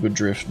 Pormal with a good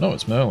drift. No,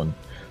 it's Merlin.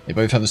 They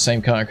both have the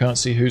same car. I can't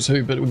see who's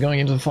who, but we're going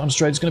into the final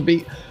straight. It's going to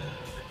be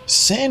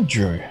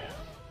Sandro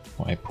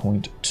by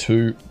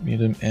 0.2.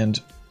 Midem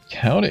and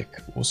Chaotic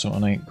also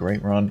on a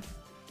great run.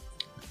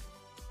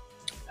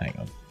 Hang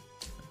on.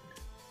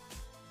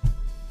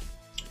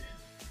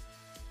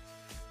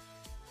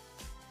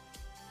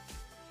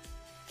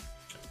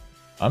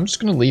 I'm just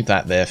going to leave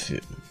that there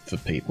for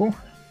people.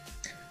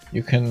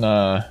 You can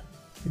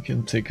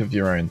think of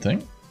your own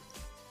thing.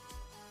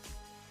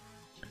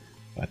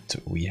 But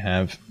we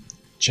have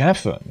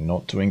Jaffa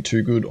not doing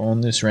too good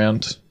on this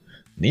round.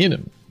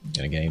 Needham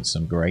going to gain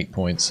some great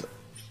points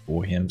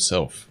for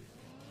himself.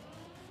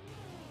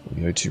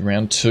 We go to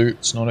round 2.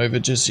 It's not over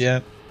just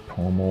yet.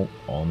 Pormal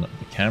on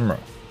the camera.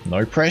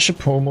 No pressure,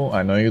 Pormal.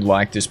 I know you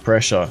like this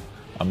pressure.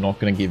 I'm not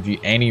going to give you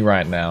any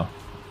right now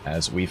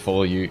as we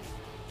follow you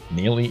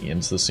nearly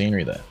into the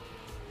scenery there.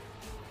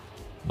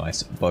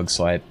 Nice bug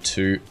slide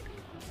to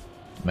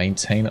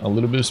maintain a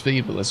little bit of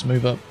speed, but let's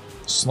move up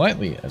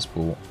slightly as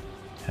we'll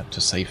have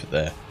to safe it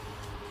there.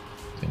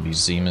 It's going to be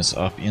Zemus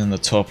up in the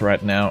top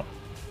right now.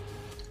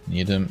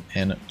 Needham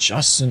and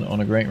Justin on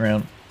a great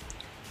round.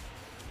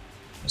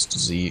 Mr.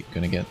 Z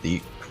going to get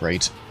the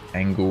great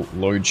angle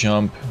low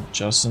jump.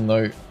 Justin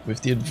though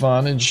with the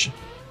advantage.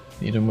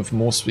 Needham with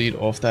more speed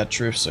off that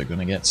drift, so going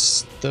to get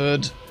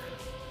third.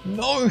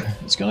 No,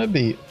 it's going to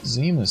be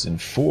Zemus in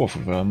fourth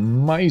with an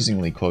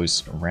amazingly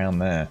close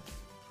round there.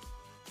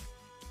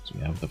 So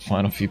we have the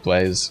final few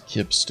players.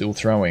 Kip still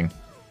throwing,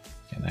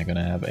 and they're going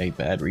to have a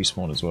bad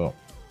respawn as well.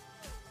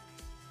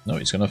 No,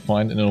 he's going to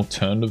find an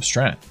alternative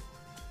strat.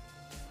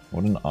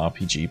 What an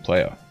RPG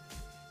player.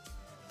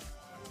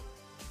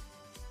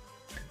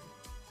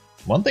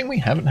 One thing we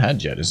haven't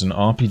had yet is an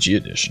RPG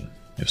edition.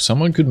 If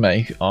someone could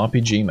make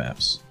RPG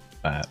maps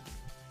that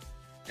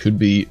could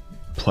be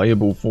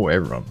playable for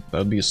everyone, that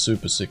would be a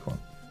super sick one.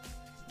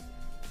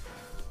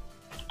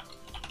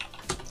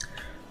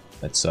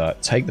 Let's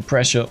take the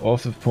pressure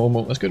off of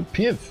Pormal. Let's go to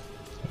Piv.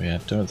 I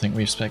don't think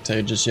we've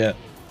spectated just yet.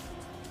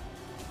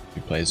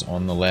 Two players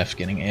on the left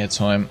getting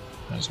airtime.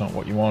 That's not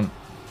what you want.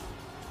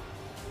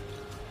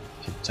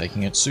 Keep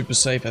taking it super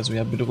safe as we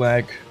have a bit of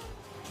lag.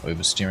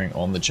 Oversteering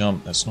on the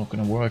jump. That's not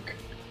going to work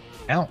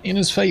out in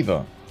his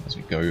favor as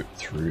we go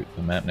through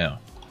the map now.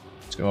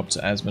 Let's go up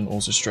to Asmund,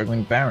 also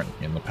struggling. Baron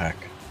in the pack.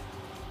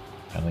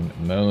 Battling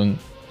Merlin,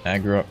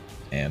 Agra,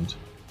 and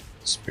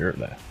Spirit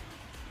there.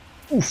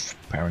 Oof!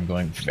 Baron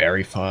going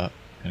very far.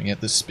 Gonna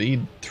get the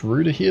speed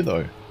through to here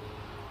though.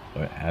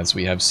 But as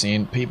we have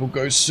seen, people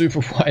go super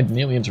wide,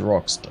 nearly into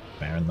rocks.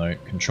 Baron though,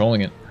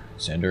 controlling it.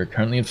 Sandro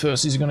currently in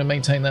first. He's going to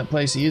maintain that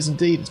place. He is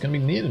indeed. It's going to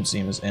be Needham,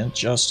 Seamers, and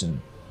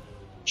Justin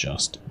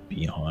just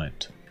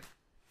behind.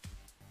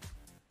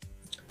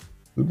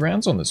 Good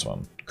rounds on this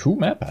one. Cool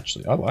map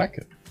actually. I like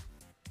it.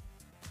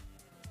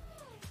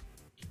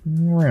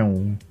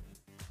 Wow.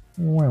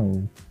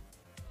 1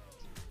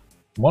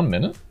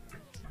 minute?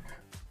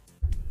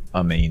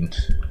 I mean,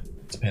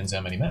 depends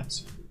how many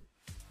maps.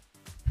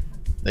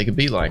 They could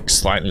be like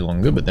slightly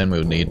longer, but then we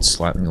would need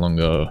slightly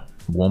longer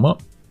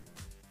warm-up.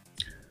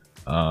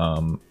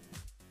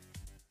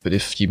 But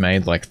if you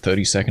made like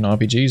 30-second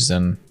RPGs,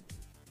 then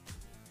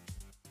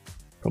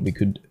probably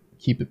could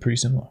keep it pretty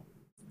similar.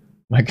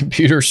 My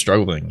computer is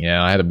struggling.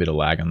 Yeah, I had a bit of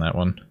lag on that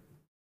one.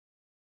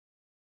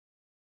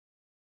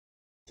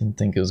 Didn't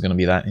think it was going to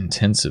be that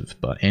intensive,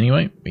 but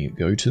anyway, we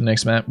go to the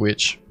next map,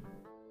 which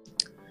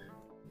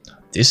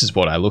this is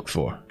what I look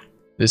for.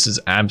 This is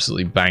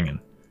absolutely banging.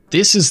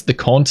 This is the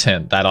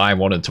content that I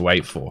wanted to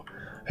wait for.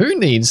 Who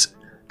needs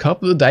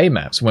couple of day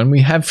maps when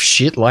we have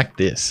shit like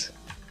this?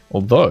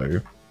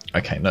 Although,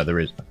 okay, no, there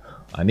is.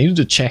 I needed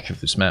to check if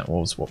this map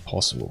was what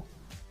possible.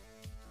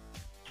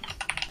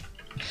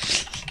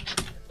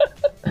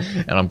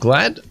 And I'm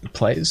glad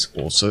players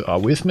also are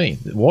with me.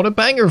 What a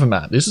banger of a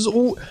map. This is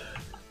all...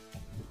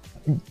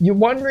 You're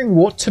wondering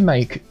what to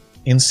make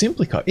in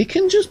simplycup. It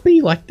can just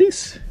be like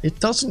this. It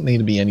doesn't need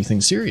to be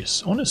anything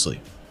serious, honestly.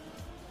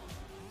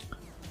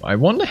 I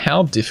wonder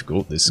how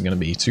difficult this is going to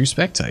be to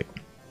spectate.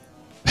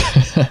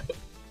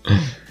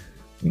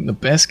 The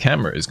best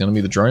camera is going to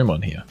be the drone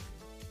one here.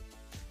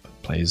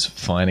 Players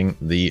finding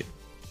the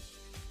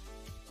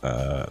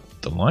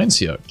lines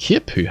here.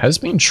 Kip, who has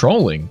been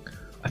trolling,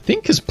 I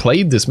think has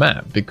played this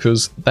map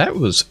because that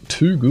was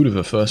too good of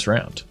a first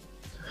round.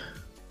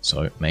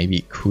 So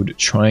maybe could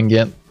try and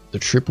get the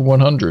triple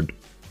 100.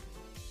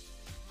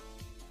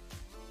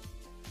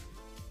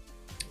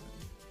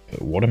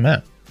 But what a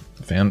map.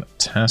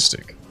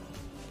 Fantastic.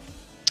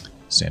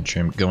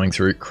 Sandtrim going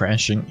through,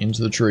 crashing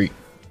into the tree.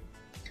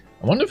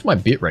 I wonder if my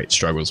bitrate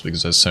struggles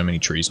because there's so many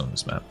trees on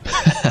this map.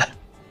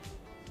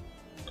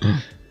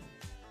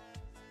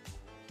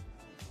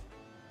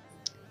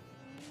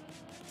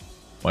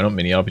 Why not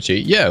mini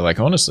RPG? Yeah, like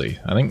honestly,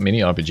 I think mini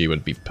RPG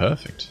would be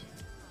perfect.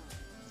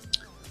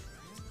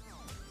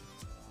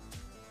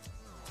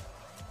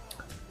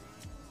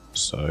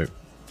 So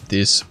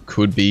this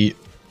could be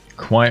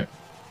quite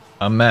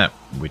a map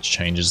which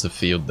changes the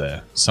field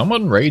there.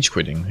 Someone rage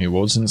quitting who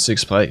was in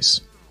 6th place.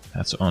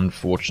 That's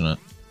unfortunate.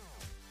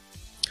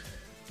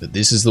 But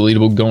this is the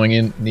leaderboard going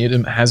in.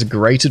 Needham has a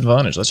great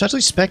advantage. Let's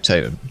actually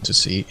spectate him to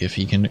see if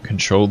he can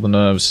control the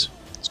nerves.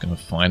 He's going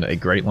to find a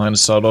great line to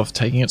start off,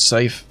 taking it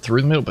safe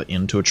through the middle, but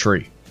into a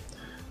tree.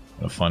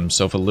 Going to find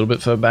himself a little bit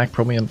further back,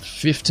 probably in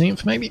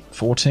 15th, maybe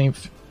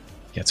 14th.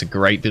 Gets a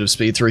great bit of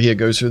speed through here,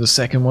 goes through the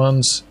second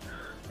ones.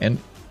 And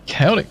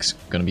Chaotic's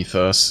going to be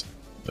first,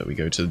 but we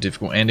go to the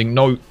difficult ending.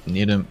 No,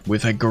 Needham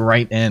with a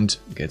great end.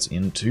 Gets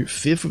into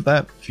 5th of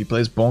that. A few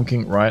players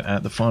bonking right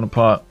at the final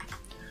part.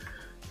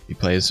 A few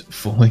players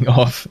falling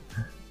off.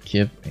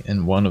 Kip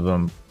and one of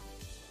them.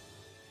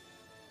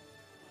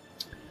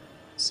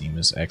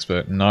 Seamers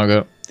expert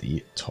Naga,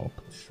 the top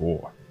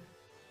 4.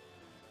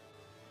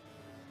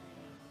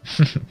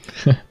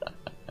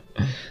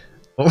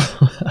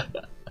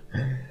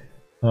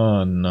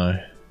 Oh no.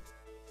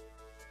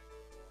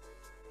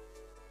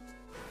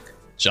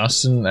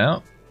 Justin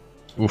out?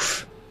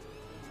 Oof.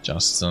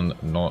 Justin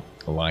not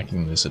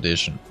liking this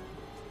addition.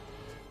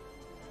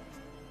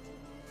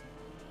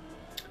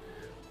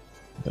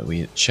 But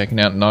we're checking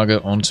out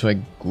Naga onto a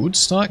good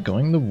start,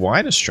 going the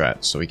wider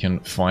strat so we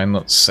can find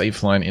that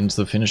safe line into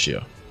the finish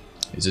here.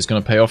 Is this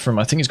going to pay off for him?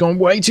 I think he's gone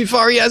way too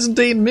far. He has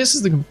indeed,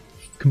 misses the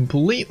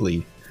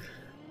completely.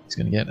 He's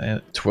going to get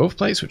a 12th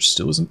place, which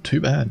still isn't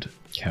too bad.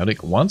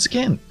 Chaotic once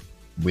again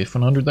with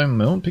 100 though.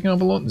 Merlin picking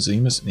up a lot.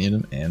 Zemus,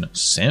 Needham, and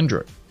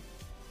Sandro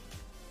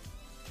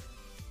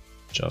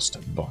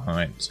just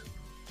behind.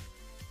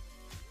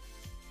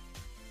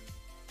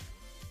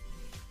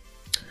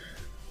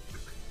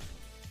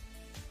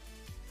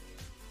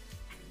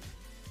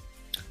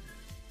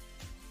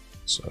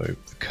 So,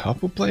 a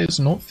couple players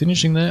not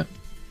finishing there.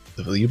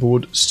 The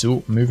leaderboard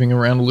still moving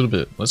around a little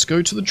bit. Let's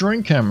go to the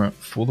drone camera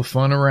for the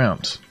final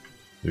round.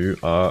 Who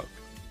are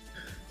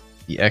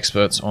the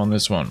experts on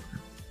this one?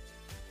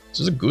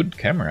 This is a good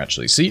camera,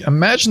 actually. See,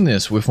 imagine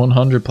this with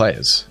 100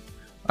 players.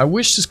 I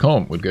wish this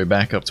comp would go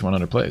back up to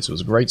 100 players. It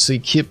was great to see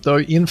Kip, though,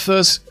 in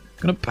first.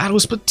 Gonna battle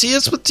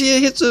Spatia.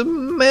 Spatia hits a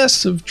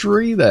massive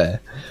tree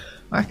there.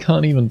 I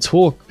can't even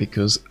talk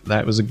because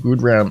that was a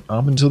good round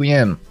up until the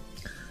end.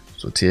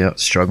 Spatia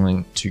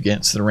struggling to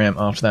get to the ramp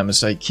after that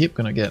mistake. Kip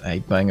gonna get a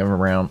bang of a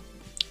round.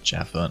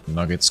 Jaffa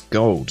Nuggets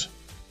gold.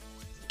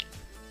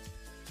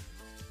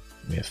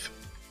 With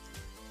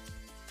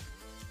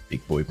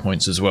big boy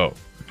points as well.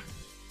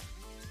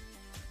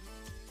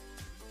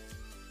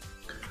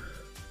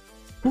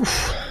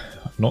 Oof.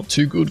 Not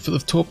too good for the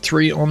top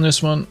 3 on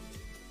this one,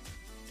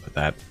 but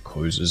that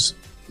closes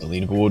the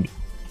leaderboard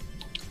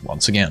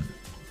once again.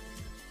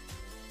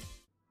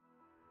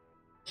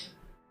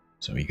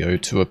 So we go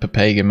to a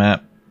Papega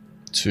map,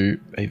 to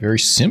a very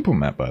simple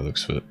map by the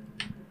looks of it.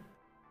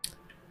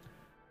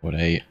 What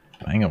a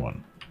banger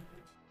one.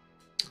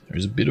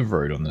 There's a bit of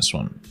road on this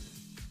one,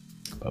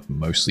 but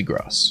mostly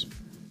grass.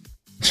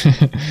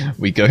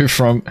 We go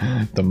from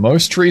the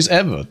most trees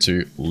ever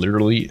to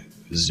literally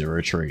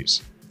 0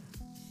 trees.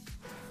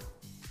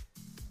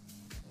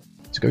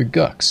 Let's go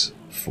Gux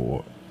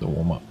for the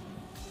warm-up.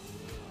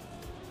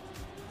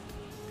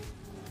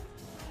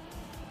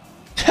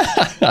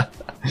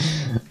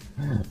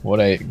 What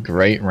a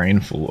great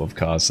rainfall of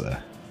cars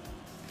there.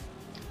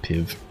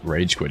 Piv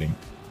rage quitting.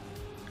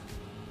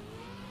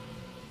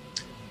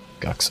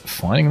 Gux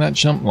finding that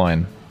jump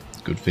line.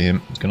 Good for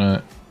him.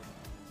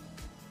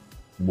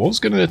 Was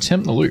gonna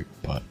attempt the loop,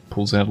 but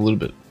pulls out a little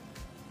bit.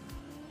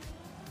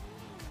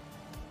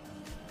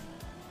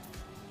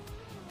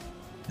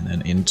 And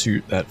then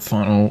into that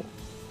final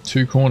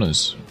 2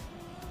 corners.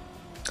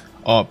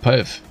 Oh,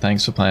 Perf,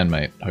 thanks for playing,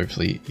 mate.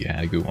 Hopefully you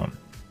had a good one.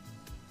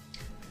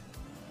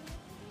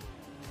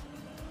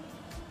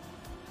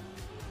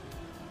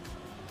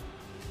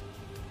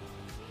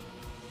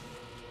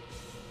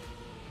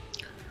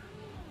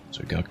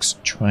 So Gux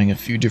trying a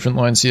few different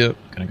lines here.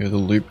 Gonna go the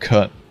loop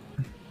cut.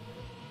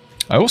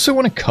 I also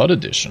want a cut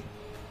edition.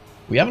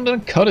 We haven't done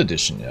a cut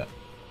edition yet.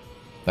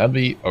 That'd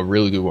be a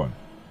really good one.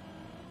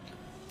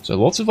 So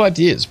lots of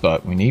ideas,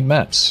 but we need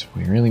maps.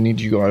 We really need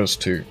you guys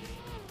to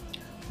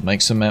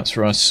make some maps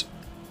for us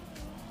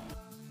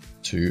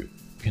to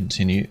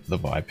continue the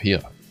vibe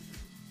here.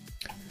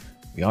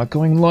 We are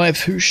going live.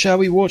 Who shall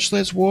we watch?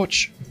 Let's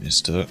watch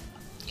Mr.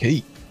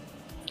 Key,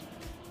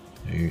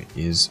 who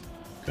is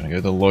going to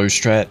go the low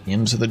strat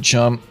into the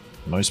jump.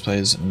 Most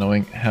players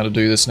knowing how to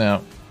do this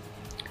now.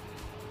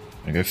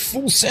 Going to go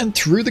full send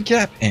through the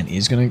gap and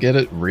is going to get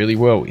it really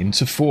well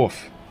into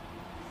fourth.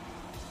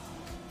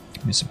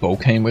 Mr.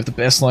 Bolkane with the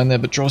best line there,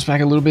 but drops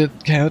back a little bit.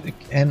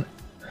 And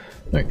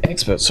no,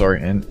 Expert,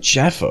 sorry, and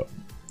Jaffa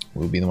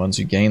will be the ones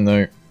who gain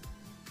though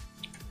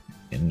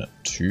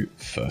into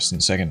first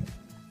and second.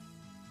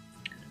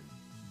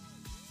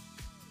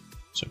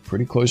 So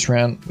pretty close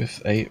round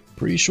with a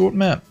pretty short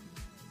map.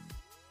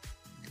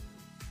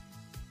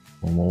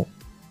 Well,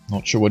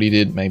 not sure what he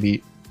did,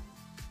 maybe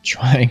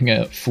trying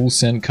a full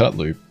send cut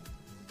loop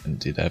and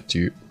did have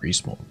to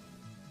respawn.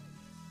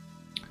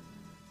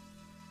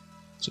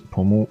 So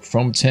Pummel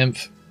from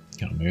 10th,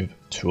 gonna move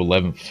to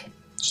 11th.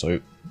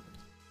 So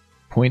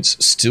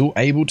points still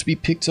able to be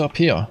picked up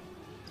here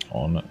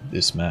on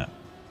this map.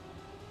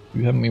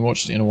 Who haven't we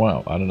watched in a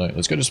while? I don't know.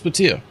 Let's go to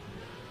Splatier.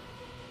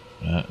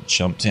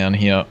 Jump down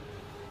here.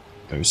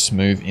 Go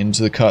smooth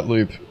into the cut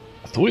loop.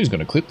 I thought he was going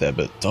to clip there,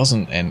 but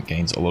doesn't, and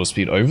gains a lot of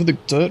speed over the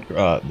dirt,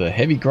 the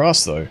heavy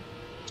grass though.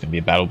 It's going to be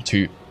a battle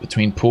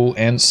between Paul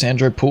and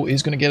Sandro. Paul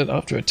is going to get it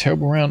after a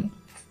terrible round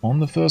on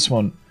the first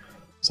one.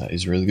 So that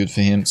is really good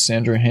for him.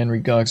 Sandro, Henry,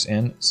 Gargs,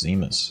 and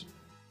Zemus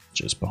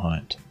just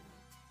behind.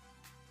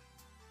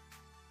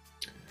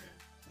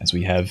 As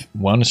we have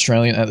one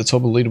Australian at the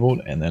top of the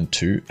leaderboard and then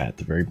two at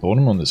the very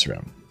bottom on this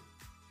round.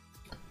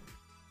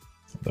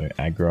 Although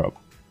Agra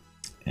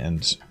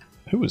and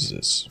who was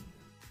this?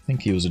 I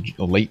think he was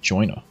a late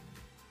joiner.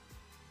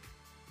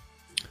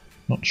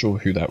 Not sure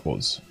who that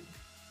was.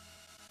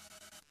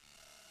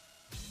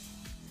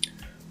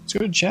 Let's go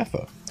to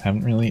Jaffa.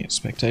 Haven't really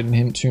spectated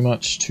him too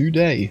much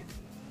today.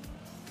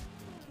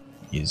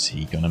 Is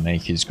he going to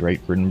make his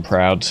Great Britain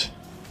proud?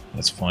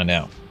 Let's find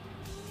out.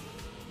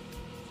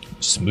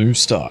 Smooth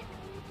start.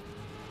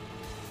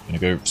 Gonna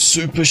go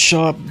super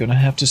sharp. Gonna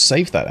have to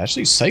save that.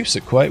 Actually saves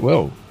it quite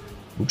well.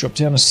 We'll drop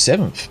down to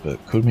 7th,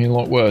 but could be a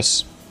lot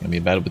worse. Gonna be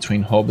a battle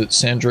between Hobbit,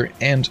 Sandro,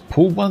 and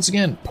Paul once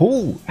again.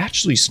 Paul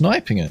actually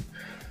sniping it.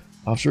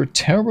 After a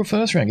terrible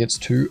first round, gets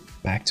 2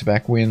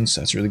 back-to-back wins.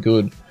 That's really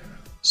good.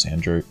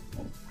 Sandro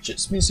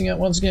just missing out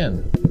once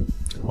again.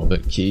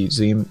 Hobbit, Key,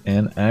 Zim,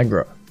 and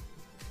Agra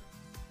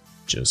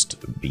just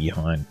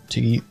behind.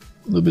 Tiggy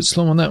a little bit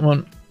slow on that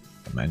one.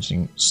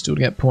 Managing still to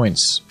get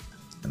points,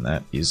 and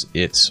that is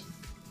it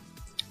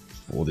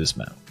for this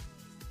map.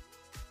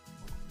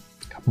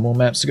 A couple more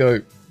maps to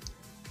go.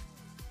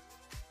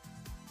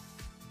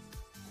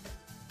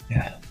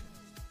 Yeah,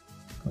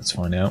 let's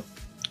find out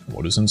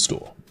what is in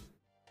store.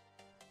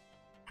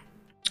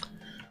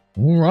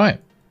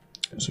 Alright,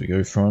 so we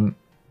go from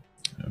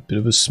a bit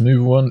of a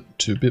smooth one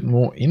to a bit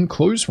more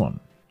enclosed one.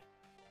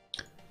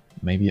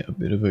 Maybe a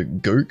bit of a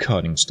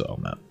go-karting style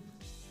map.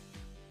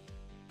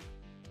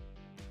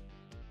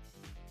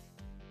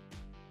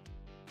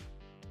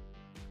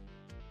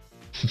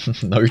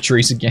 No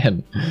trees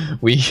again.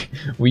 We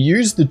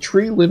used the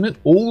tree limit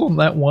all on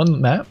that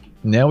one map.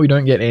 Now we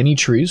don't get any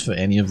trees for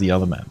any of the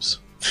other maps.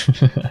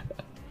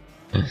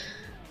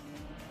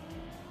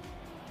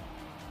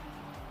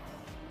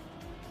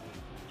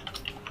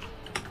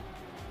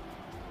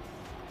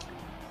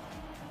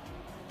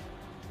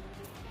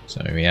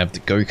 So we have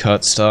the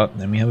go-kart start,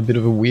 then we have a bit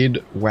of a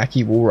weird,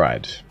 wacky wall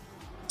ride.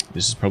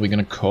 This is probably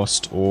going to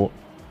cost or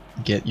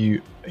get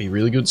you a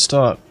really good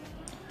start,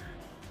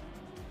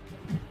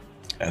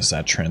 as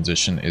that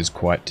transition is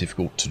quite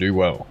difficult to do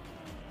well.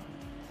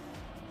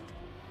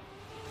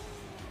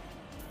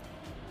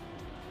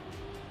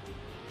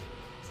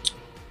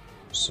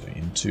 So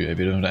into a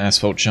bit of an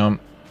asphalt jump,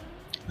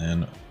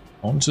 then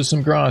onto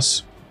some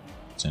grass.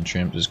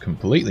 Centrium just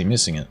completely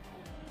missing it.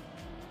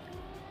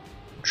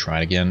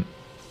 Try it again.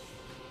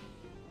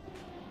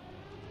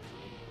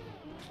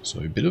 So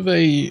a bit of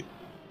a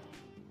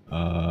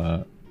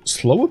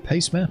slower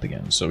pace map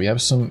again. So we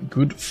have some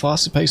good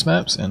faster pace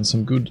maps and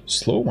some good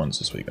slower ones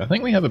this week. I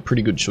think we have a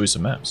pretty good choice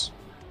of maps.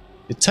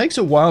 It takes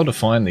a while to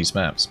find these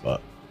maps,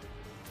 but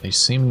they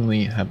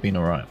seemingly have been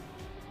alright.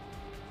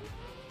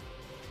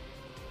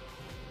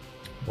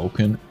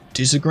 Vulcan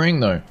disagreeing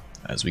though,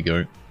 as we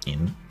go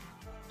in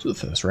to the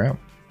first round.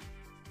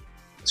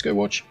 Let's go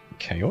watch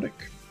Chaotic.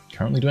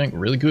 Currently doing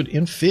really good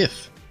in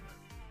 5th.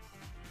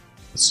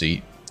 Let's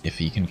see if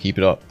he can keep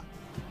it up.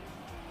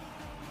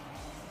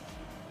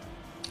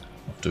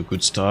 Off to a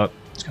good start.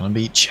 It's going to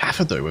be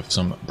Jaffa though with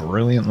some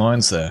brilliant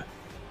lines there.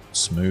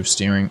 Smooth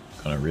steering,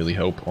 going to really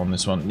help on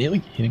this one. Nearly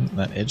hitting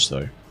that edge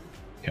though.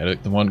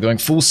 Chaotic, the one going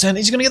full send.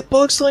 He's going to get the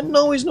box line.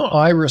 No, he's not.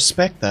 I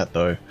respect that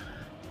though.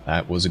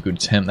 That was a good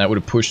attempt. That would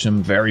have pushed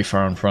him very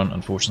far in front,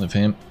 unfortunately for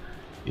him.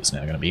 He's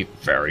now going to be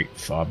very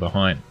far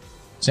behind.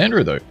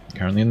 Sandro, though,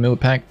 currently in the middle of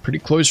the pack. Pretty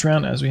close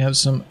round as we have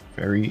some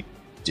very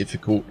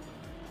difficult,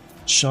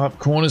 sharp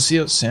corners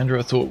here. Sandro,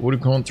 I thought, would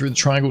have gone through the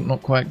triangle.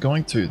 Not quite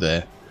going through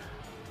there.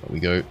 But we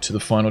go to the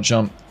final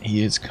jump.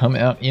 He has come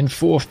out in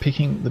 4th,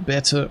 picking the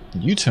better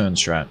U-turn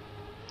strat.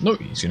 No,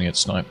 he's going to get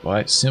sniped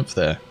by Simp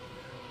there.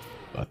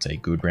 But a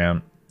good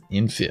round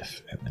in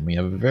 5th. And then we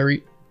have a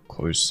very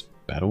close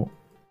battle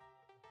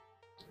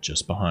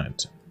just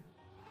behind.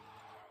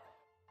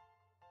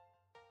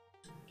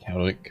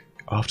 Chaotic,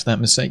 after that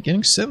mistake,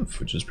 getting 7th,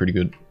 which is pretty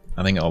good.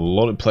 I think a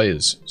lot of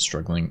players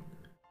struggling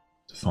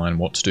to find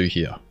what to do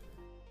here.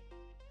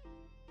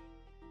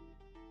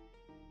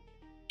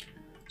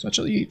 So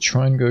actually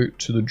try and go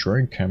to the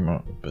drone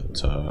camera, but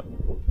the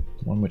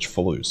one which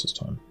follows this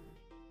time.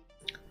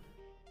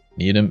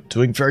 Needham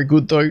doing very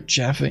good though.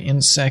 Jaffa in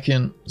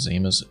 2nd.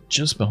 Zima's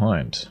just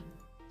behind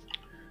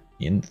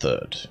in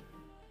 3rd.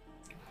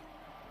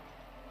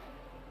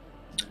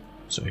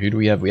 So who do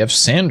we have? We have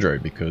Sandro,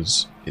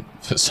 because it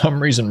for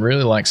some reason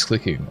really likes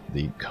clicking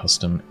the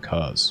custom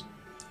cars.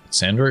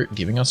 Sandro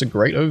giving us a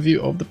great overview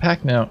of the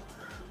pack now.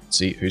 Let's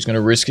see who's going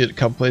to risk it. A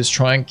couple players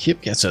trying.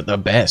 Kip gets it the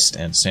best,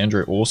 and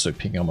Sandro also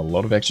picking up a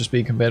lot of extra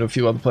speed compared to a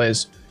few other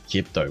players.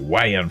 Kip though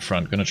way out in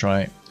front, going to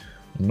try.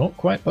 Not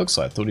quite bug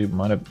slide. Thought he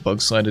might have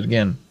bug slided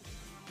again.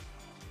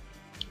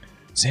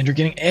 Sandro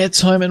getting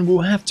airtime and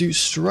will have to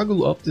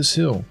struggle up this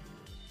hill.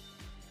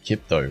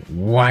 Kip though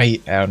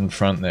way out in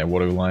front there.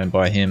 What a line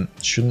by him.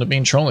 Shouldn't have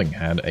been trolling.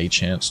 Had a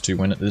chance to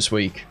win it this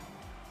week.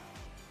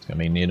 It's going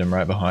to be Needham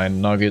right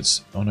behind.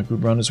 Nuggets on a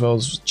good run as well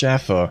as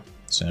Jaffa.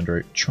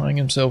 Sandro trying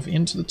himself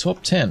into the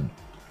top 10.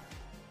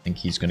 I think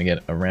he's going to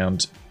get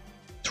around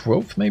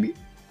 12th maybe.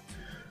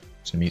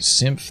 It's going to be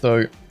Simp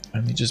though.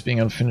 Only just being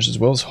unfinished as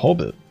well as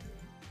Hobbit.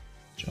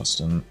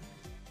 Justin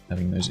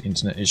having those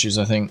internet issues,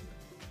 I think.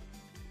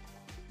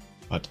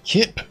 But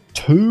Kip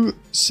 2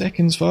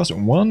 seconds faster.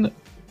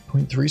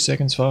 1.3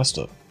 seconds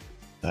faster.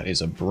 That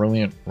is a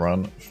brilliant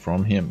run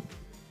from him.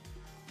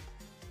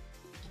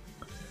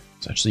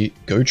 Let's actually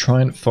go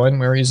try and find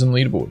where he is in the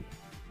leaderboard.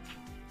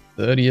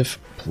 30th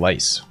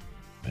place.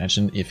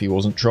 Imagine if he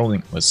wasn't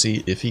trolling. Let's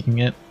see if he can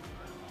get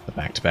the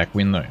back-to-back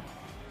win though.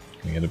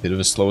 Gonna get a bit of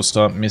a slower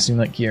start, missing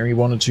that gear he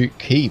wanted to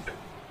keep.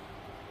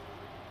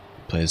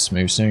 Players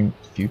smoothing,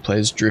 a few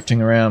players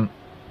drifting around.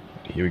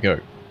 Here we go.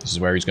 This is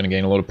where he's going to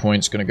gain a lot of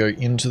points. Going to go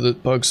into the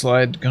bug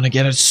slide. Going to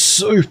get it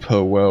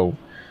super well.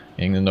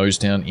 Getting the nose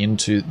down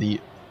into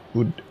the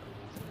good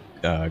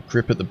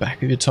grip at the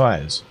back of your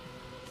tires.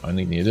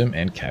 Only Needham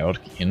and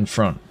Chaotic in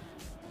front.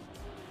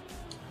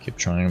 Keep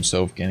trying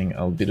himself, getting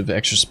a bit of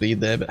extra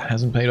speed there, but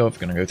hasn't paid off.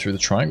 Going to go through the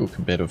triangle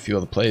compared to a few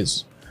other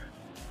players.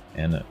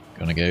 And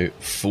going to go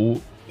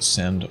full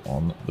send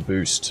on the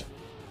boost.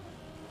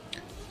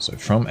 So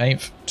from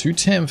 8th to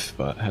 10th,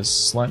 but has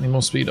slightly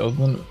more speed other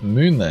than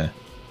Moon there.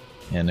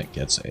 And it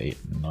gets a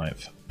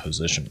 9th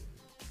position.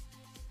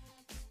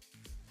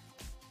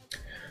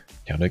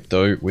 Chaotic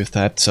though, with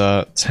that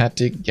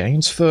tactic,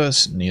 gains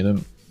first.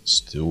 Needham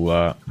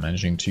still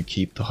managing to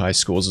keep the high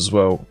scores as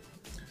well.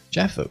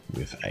 Jaffa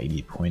with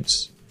 80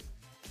 points.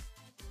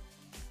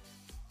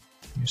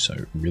 So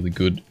really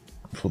good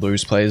for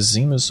those players.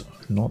 Zima's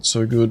not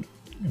so good.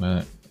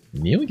 Gonna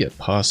nearly get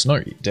past. No,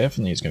 he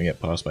definitely is going to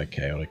get passed by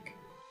Chaotic.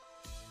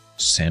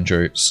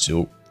 Sandro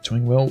still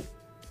doing well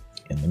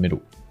in the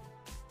middle.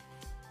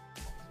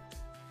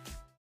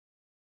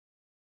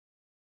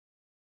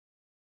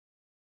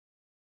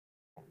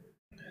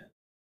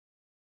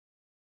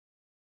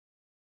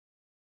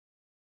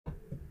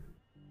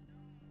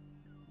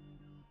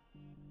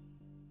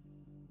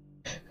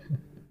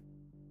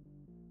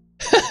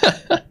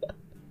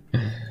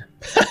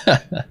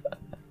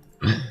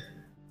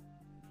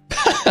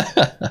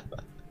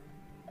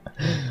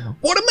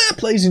 What a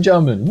map, ladies and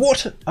gentlemen!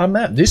 What a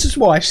map! This is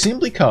why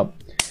simplycup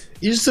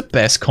is the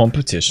best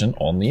competition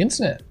on the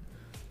internet.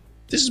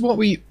 This is what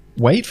we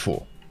wait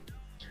for.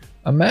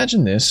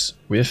 Imagine this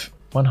with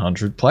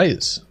 100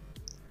 players.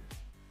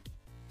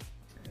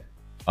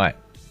 Alright,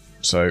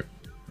 so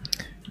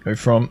go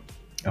from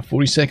a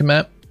 40-second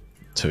map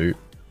to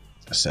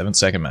a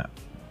 7-second map.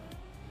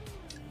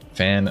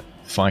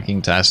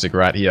 Fan-fucking-tastic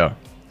right here.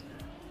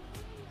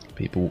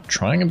 People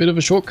trying a bit of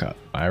a shortcut.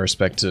 I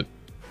respect it.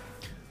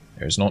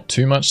 There's not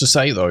too much to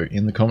say though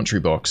in the commentary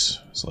box.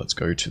 So let's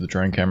go to the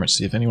drone camera to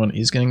see if anyone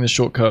is getting the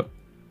shortcut.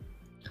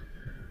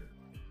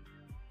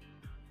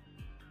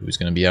 Who's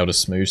going to be able to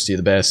smooth steer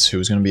the best?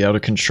 Who's going to be able to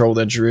control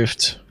their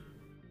drift?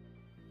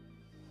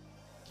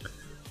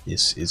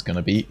 This is going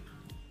to be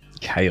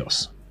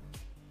chaos.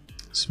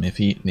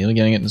 Smithy nearly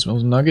getting it as well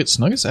as Nuggets.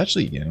 Nuggets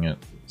actually getting it.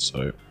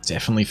 So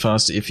definitely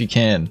faster if you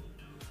can.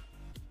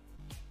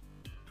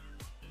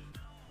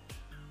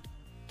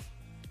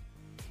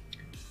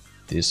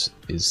 This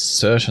is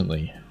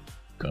certainly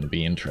going to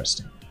be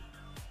interesting.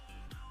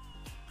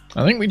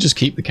 I think we just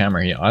keep the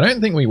camera here. I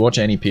don't think we watch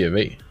any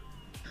POV.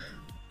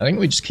 I think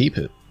we just keep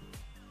it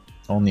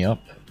on the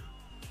up.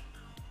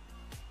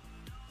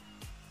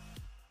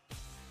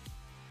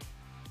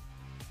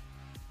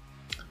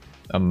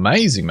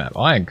 Amazing map.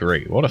 I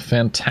agree. What a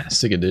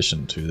fantastic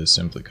addition to the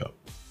simplycup.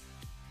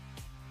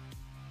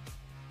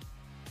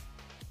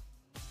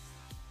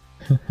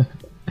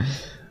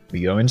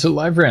 we go into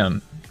live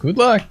round. Good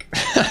luck!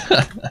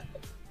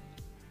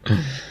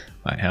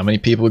 Right, how many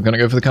people are going to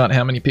go for the cut?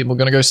 How many people are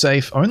going to go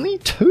safe? Only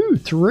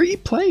 3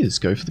 players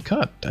go for the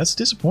cut. That's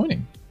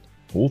disappointing.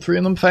 All 3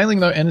 of them failing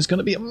though, and it's going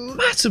to be a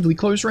massively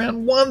close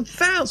round.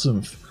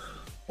 1,000th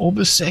of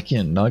a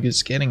second.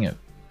 Nuggets getting it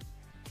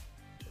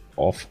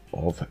off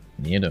of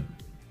Needham.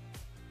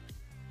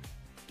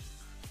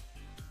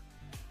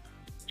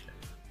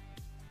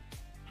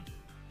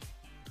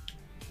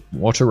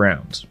 What a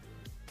round.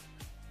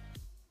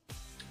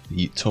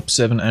 The top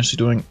 7 actually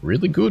doing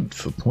really good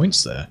for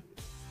points there.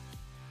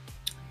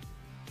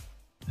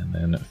 And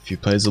then a few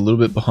players a little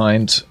bit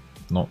behind,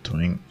 not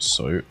doing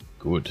so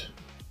good.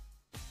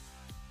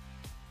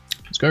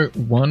 Let's go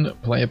 1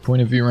 player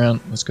point of view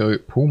round. Let's go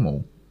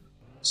Pulmall.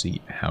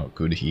 See how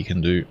good he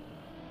can do.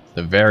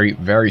 The very,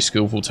 very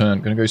skillful turn.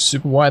 Going to go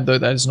super wide though.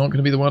 That is not going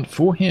to be the one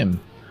for him.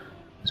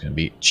 It's going to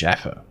be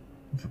Jaffa.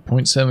 For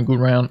 0.7 good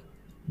round.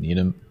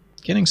 Needham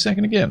getting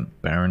second again.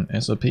 Baron,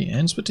 SRP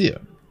and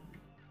Spatia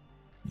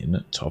in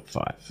the top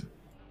 5.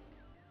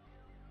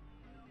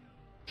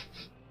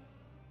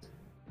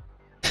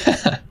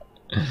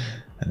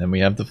 And then we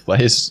have the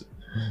players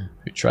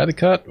who try to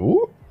cut.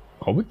 Ooh,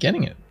 oh, we're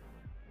getting it.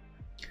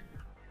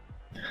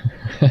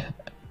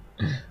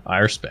 I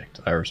respect.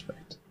 Alright,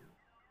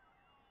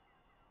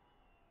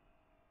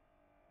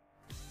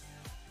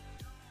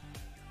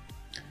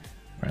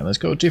 let's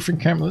go a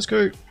different camera. Let's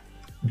go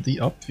the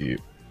up view.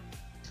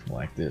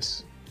 Like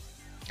this.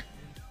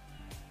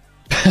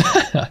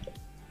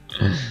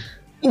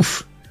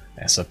 Oof.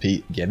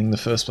 SRP getting the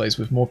first place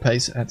with more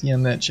pace at the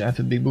end there.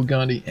 Jaffa, Big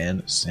Bulgari,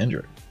 and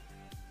Sandro.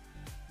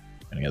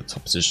 Gonna get the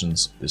top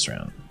positions this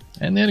round.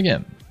 And then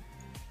again,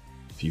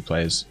 a few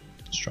players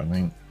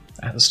struggling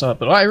at the start,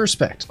 but I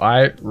respect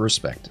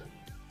it.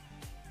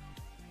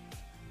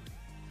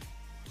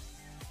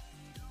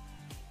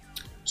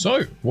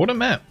 So, what a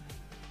map.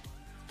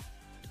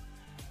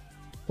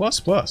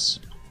 Plus.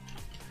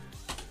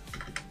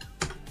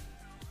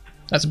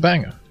 That's a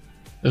banger.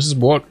 This is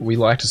what we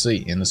like to see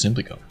in the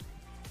simplycup.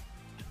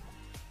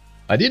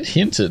 I did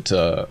hint it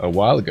a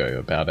while ago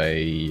about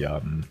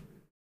a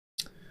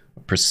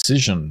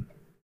precision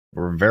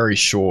or a very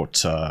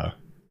short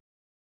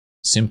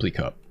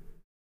simplycup.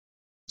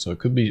 So it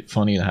could be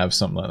funny to have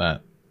something like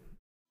that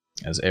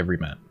as every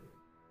map.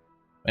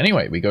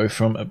 Anyway, we go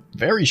from a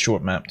very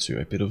short map to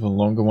a bit of a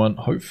longer one.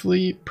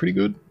 Hopefully pretty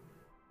good.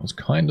 I was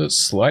kind of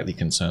slightly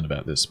concerned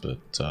about this, but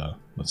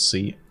let's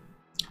see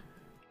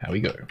how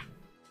we go.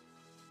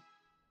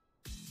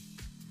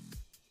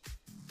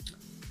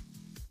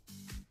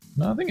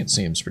 No, I think it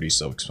seems pretty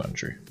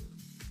self-explanatory.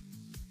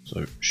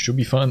 So, should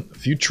be fun. A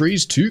few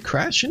trees to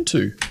crash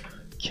into.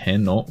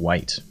 Cannot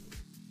wait.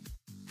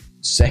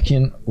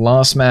 Second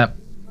last map.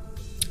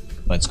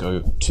 Let's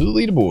go to the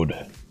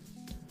leaderboard.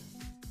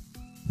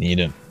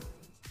 Needham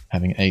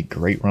having a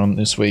great run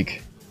this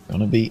week.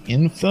 Gonna be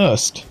in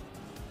first.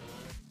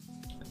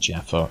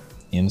 Jaffa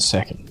in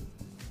second.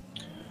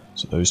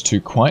 So those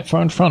 2 quite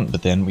far in front,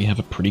 but then we have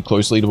a pretty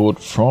close leaderboard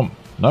from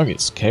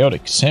Nuggets,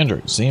 Chaotic, Sandro,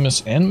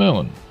 Zemus, and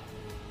Merlin.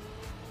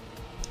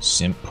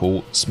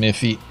 Simple,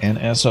 Smithy, and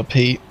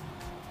SRP,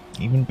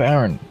 even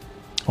Baron,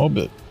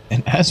 Hobbit,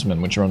 and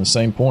Asman, which are on the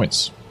same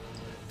points.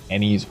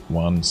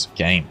 Anyone's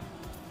game.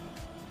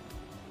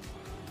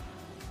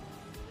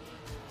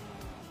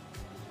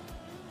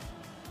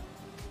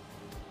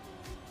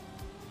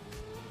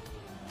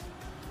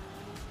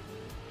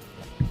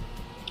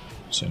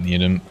 So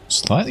Needham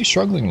slightly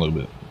struggling a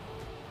little bit.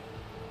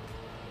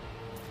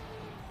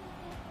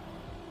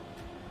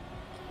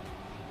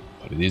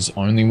 But it is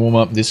only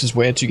warm-up. This is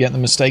where to get the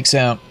mistakes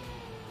out.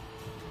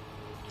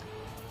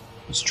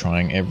 He's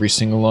trying every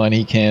single line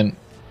he can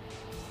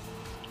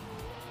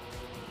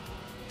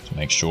to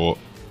make sure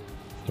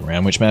the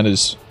round which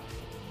matters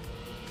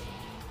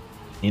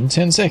in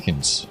 10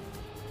 seconds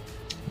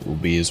will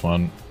be his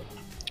one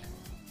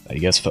that he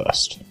gets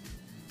first.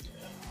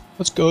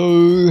 Let's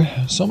go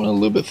someone a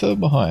little bit further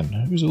behind.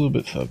 Who's a little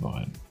bit further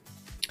behind?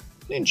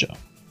 Ninja.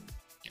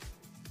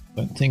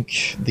 Don't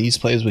think these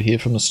players were here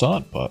from the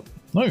start, but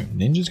no,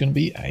 Ninja's going to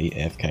be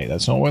AFK.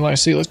 That's not what I like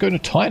to see. Let's go to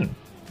Titan.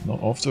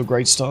 Not off to a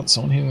great start.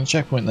 Someone hitting the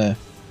checkpoint there.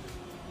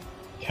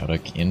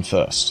 Chaotic in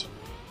first.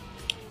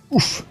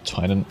 Oof,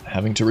 Titan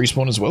having to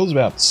respawn as well. There's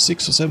about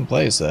 6 or 7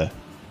 players there.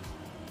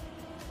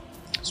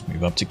 Let's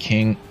move up to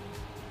King.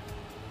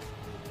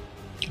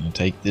 Gonna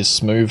take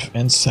this move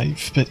and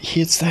save, but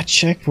hits that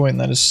checkpoint.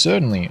 That is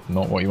certainly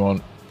not what you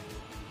want.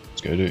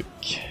 Let's go to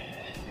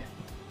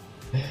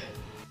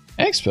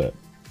Expert.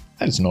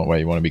 That is not where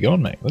you want to be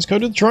going, mate. Let's go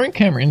to the drone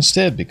camera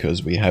instead,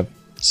 because we have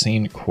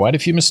seen quite a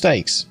few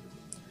mistakes,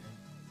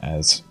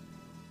 as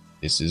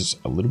this is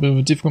a little bit of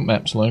a difficult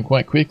map to learn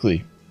quite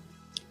quickly.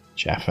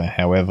 Jaffa,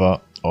 however,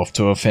 off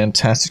to a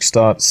fantastic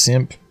start.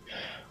 Simp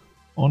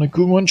on a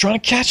good one, trying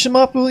to catch him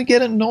up. Will he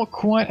get it? Not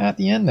quite at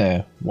the end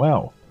there.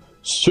 Wow.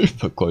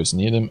 Super close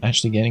near them,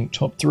 actually getting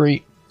top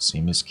 3.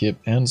 Seamus, Kip,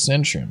 and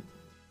Centurion.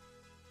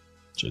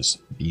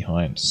 Just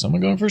behind.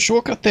 Someone going for a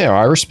shortcut there.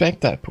 I respect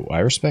that, Paul. I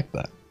respect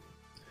that.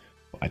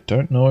 I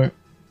don't know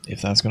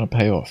if that's going to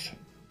pay off.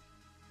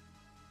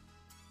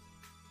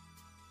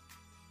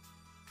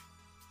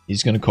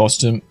 He's going to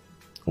cost him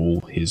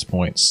all his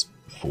points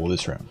for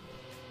this round.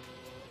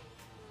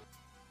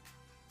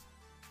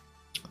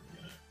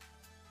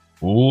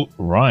 All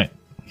right.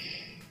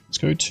 Let's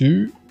go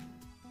to...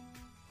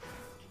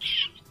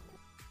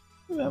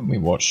 What haven't we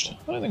watched?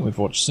 I don't think we've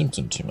watched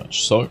Symptom too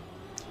much. So,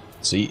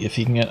 see if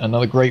he can get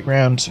another great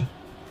round.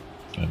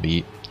 Gonna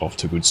be off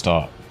to a good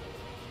start.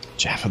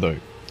 Jaffa though,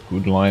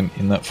 good line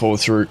in that follow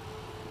through.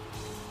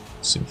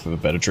 Simp with a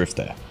better drift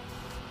there.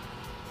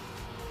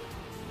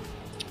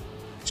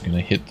 He's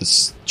gonna hit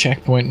this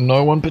checkpoint,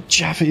 no one but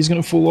Jaffa is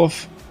gonna fall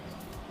off.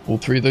 All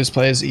three of those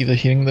players either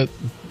hitting the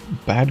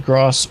bad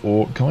grass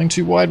or going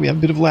too wide. We have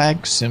a bit of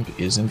lag. Simp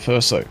is in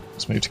first though.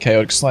 Let's move to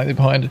Chaotic slightly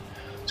behind.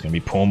 It's going to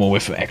be Pormal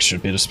with an extra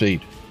bit of speed.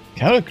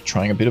 Chaotic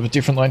trying a bit of a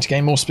different line to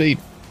gain more speed.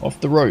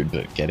 Off the road,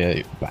 but get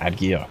a bad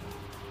gear.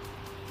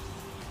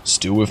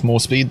 Still with more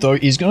speed though.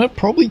 He's going to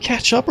probably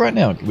catch up right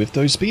now with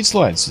those speed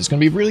slides. It's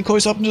going to be really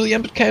close up until the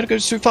end, but Chaotic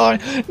goes too far.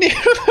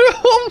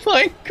 Oh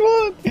my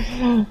god.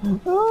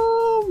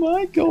 Oh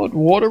my god.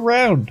 What a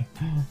round.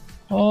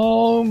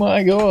 Oh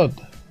my god.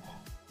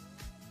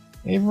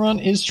 Everyone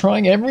is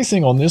trying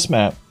everything on this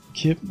map.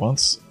 Kip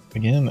once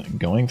again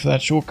going for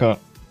that shortcut.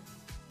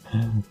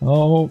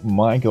 Oh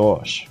my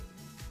gosh.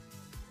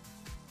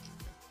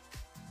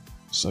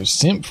 So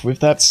Simp with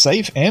that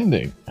safe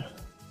ending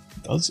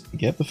does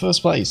get the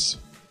first place.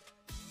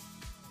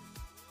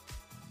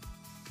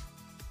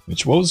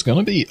 Which was going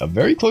to be a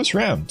very close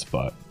round,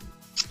 but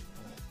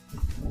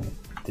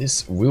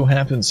this will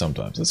happen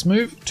sometimes. Let's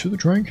move to the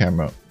drone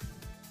camera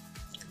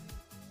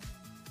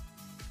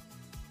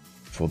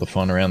for the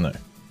fun around though.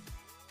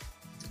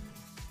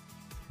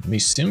 Let me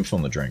Simp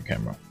on the drone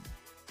camera.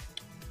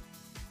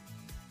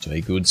 To a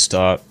good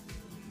start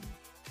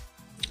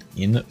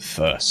in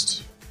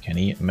first. Can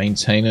he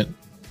maintain it?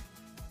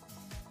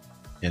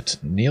 Get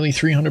nearly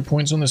 300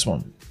 points on this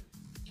one.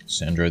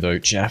 Sandro though,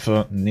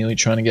 Jaffa nearly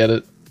trying to get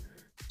it.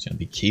 It's going to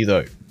be key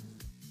though.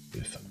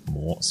 With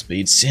more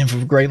speed. Simp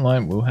with a great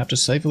line. We'll have to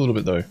save a little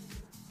bit though.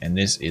 And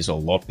this is a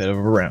lot better of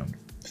a round.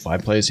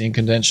 5 players in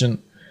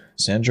contention.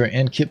 Sandro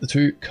and Kip, the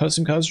two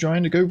custom cars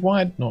trying to go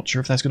wide. Not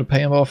sure if that's going to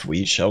pay him off.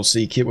 We shall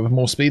see. Kip with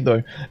more speed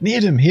though.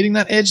 Neared him, hitting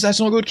that edge. That's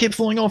not good. Kip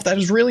falling off. That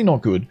is really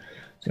not good.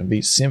 It's going to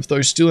be Simp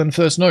though still in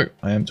first. No,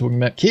 I am talking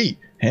about Key,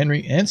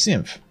 Henry and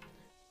Simp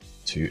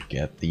to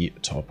get the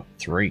top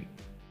 3.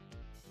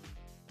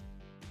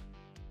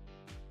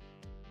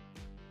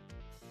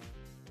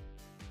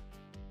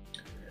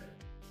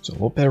 So a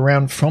lot better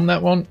round from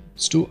that one.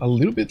 Still a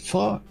little bit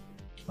far.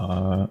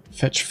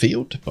 Fetch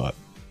field, but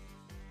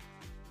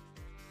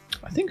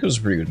I think it was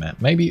a pretty good map.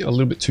 Maybe a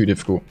little bit too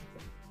difficult,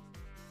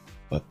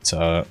 but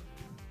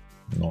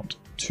not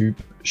too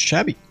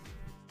shabby.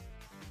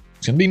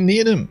 It's going to be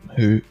Needham,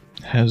 who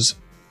has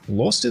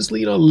lost his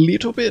lead a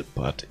little bit,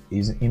 but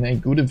is in a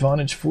good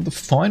advantage for the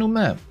final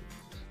map.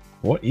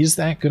 What is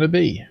that going to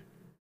be?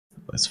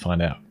 Let's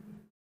find out.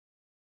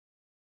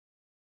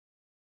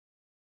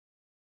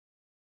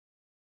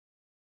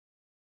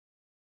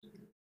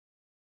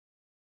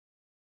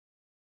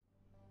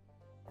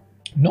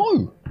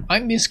 No, I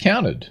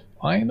miscounted.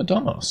 I am a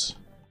dumbass.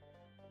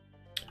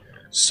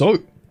 So,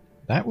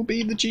 that will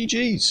be the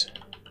GGs.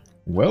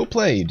 Well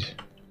played.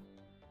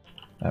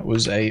 That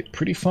was a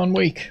pretty fun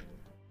week.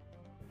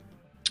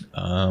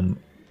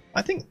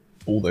 I think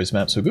all those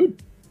maps are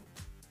good.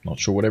 Not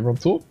sure what everyone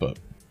thought, but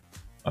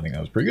I think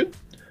that was pretty good.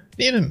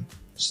 Venom,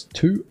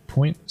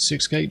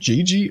 2.6k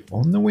GG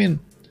on the win.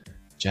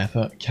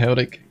 Jaffa,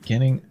 Chaotic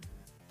getting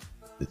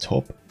the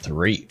top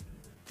 3.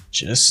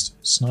 Just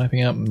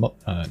sniping out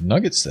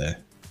nuggets there.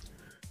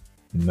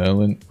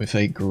 Merlin with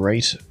a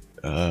great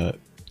lot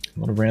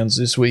of rounds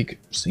this week.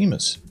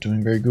 Seamus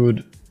doing very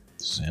good.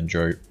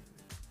 Sandro,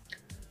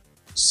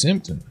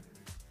 Simpton,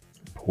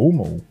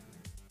 Pormal,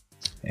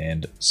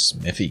 and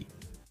Smithy.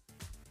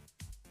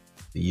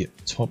 The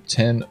top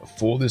 10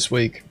 for this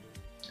week.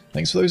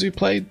 Thanks for those who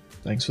played.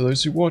 Thanks for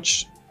those who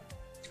watched.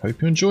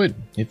 Hope you enjoyed.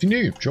 If you're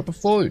new, drop a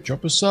follow,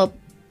 drop a sub.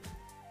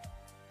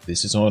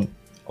 This is on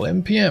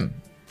 11 PM.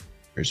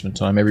 Brisbane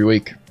time every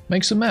week.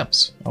 Make some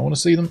maps. I want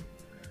to see them.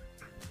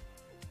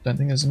 Don't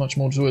think there's much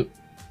more to it.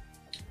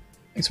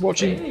 Thanks for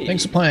watching. Hey,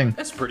 thanks for playing.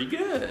 That's pretty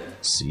good.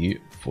 See you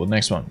for the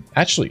next one.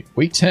 Actually,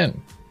 week 10.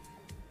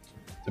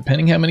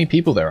 Depending how many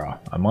people there are,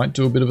 I might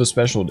do a bit of a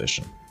special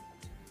edition.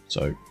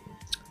 So,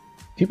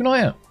 keep an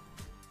eye out.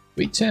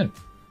 Week 10,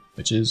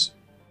 which is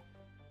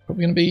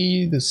probably going to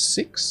be the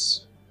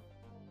 6th?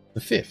 The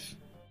 5th?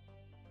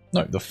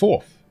 No, the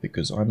 4th,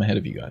 because I'm ahead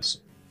of you guys.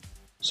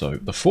 So,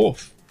 the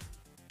 4th.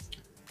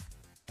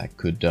 That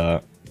could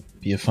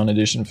be a fun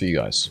edition for you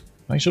guys.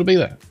 Make sure to be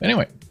there.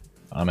 Anyway,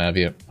 I'm out of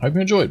here. Hope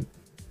you enjoyed.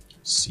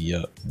 See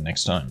ya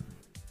next time.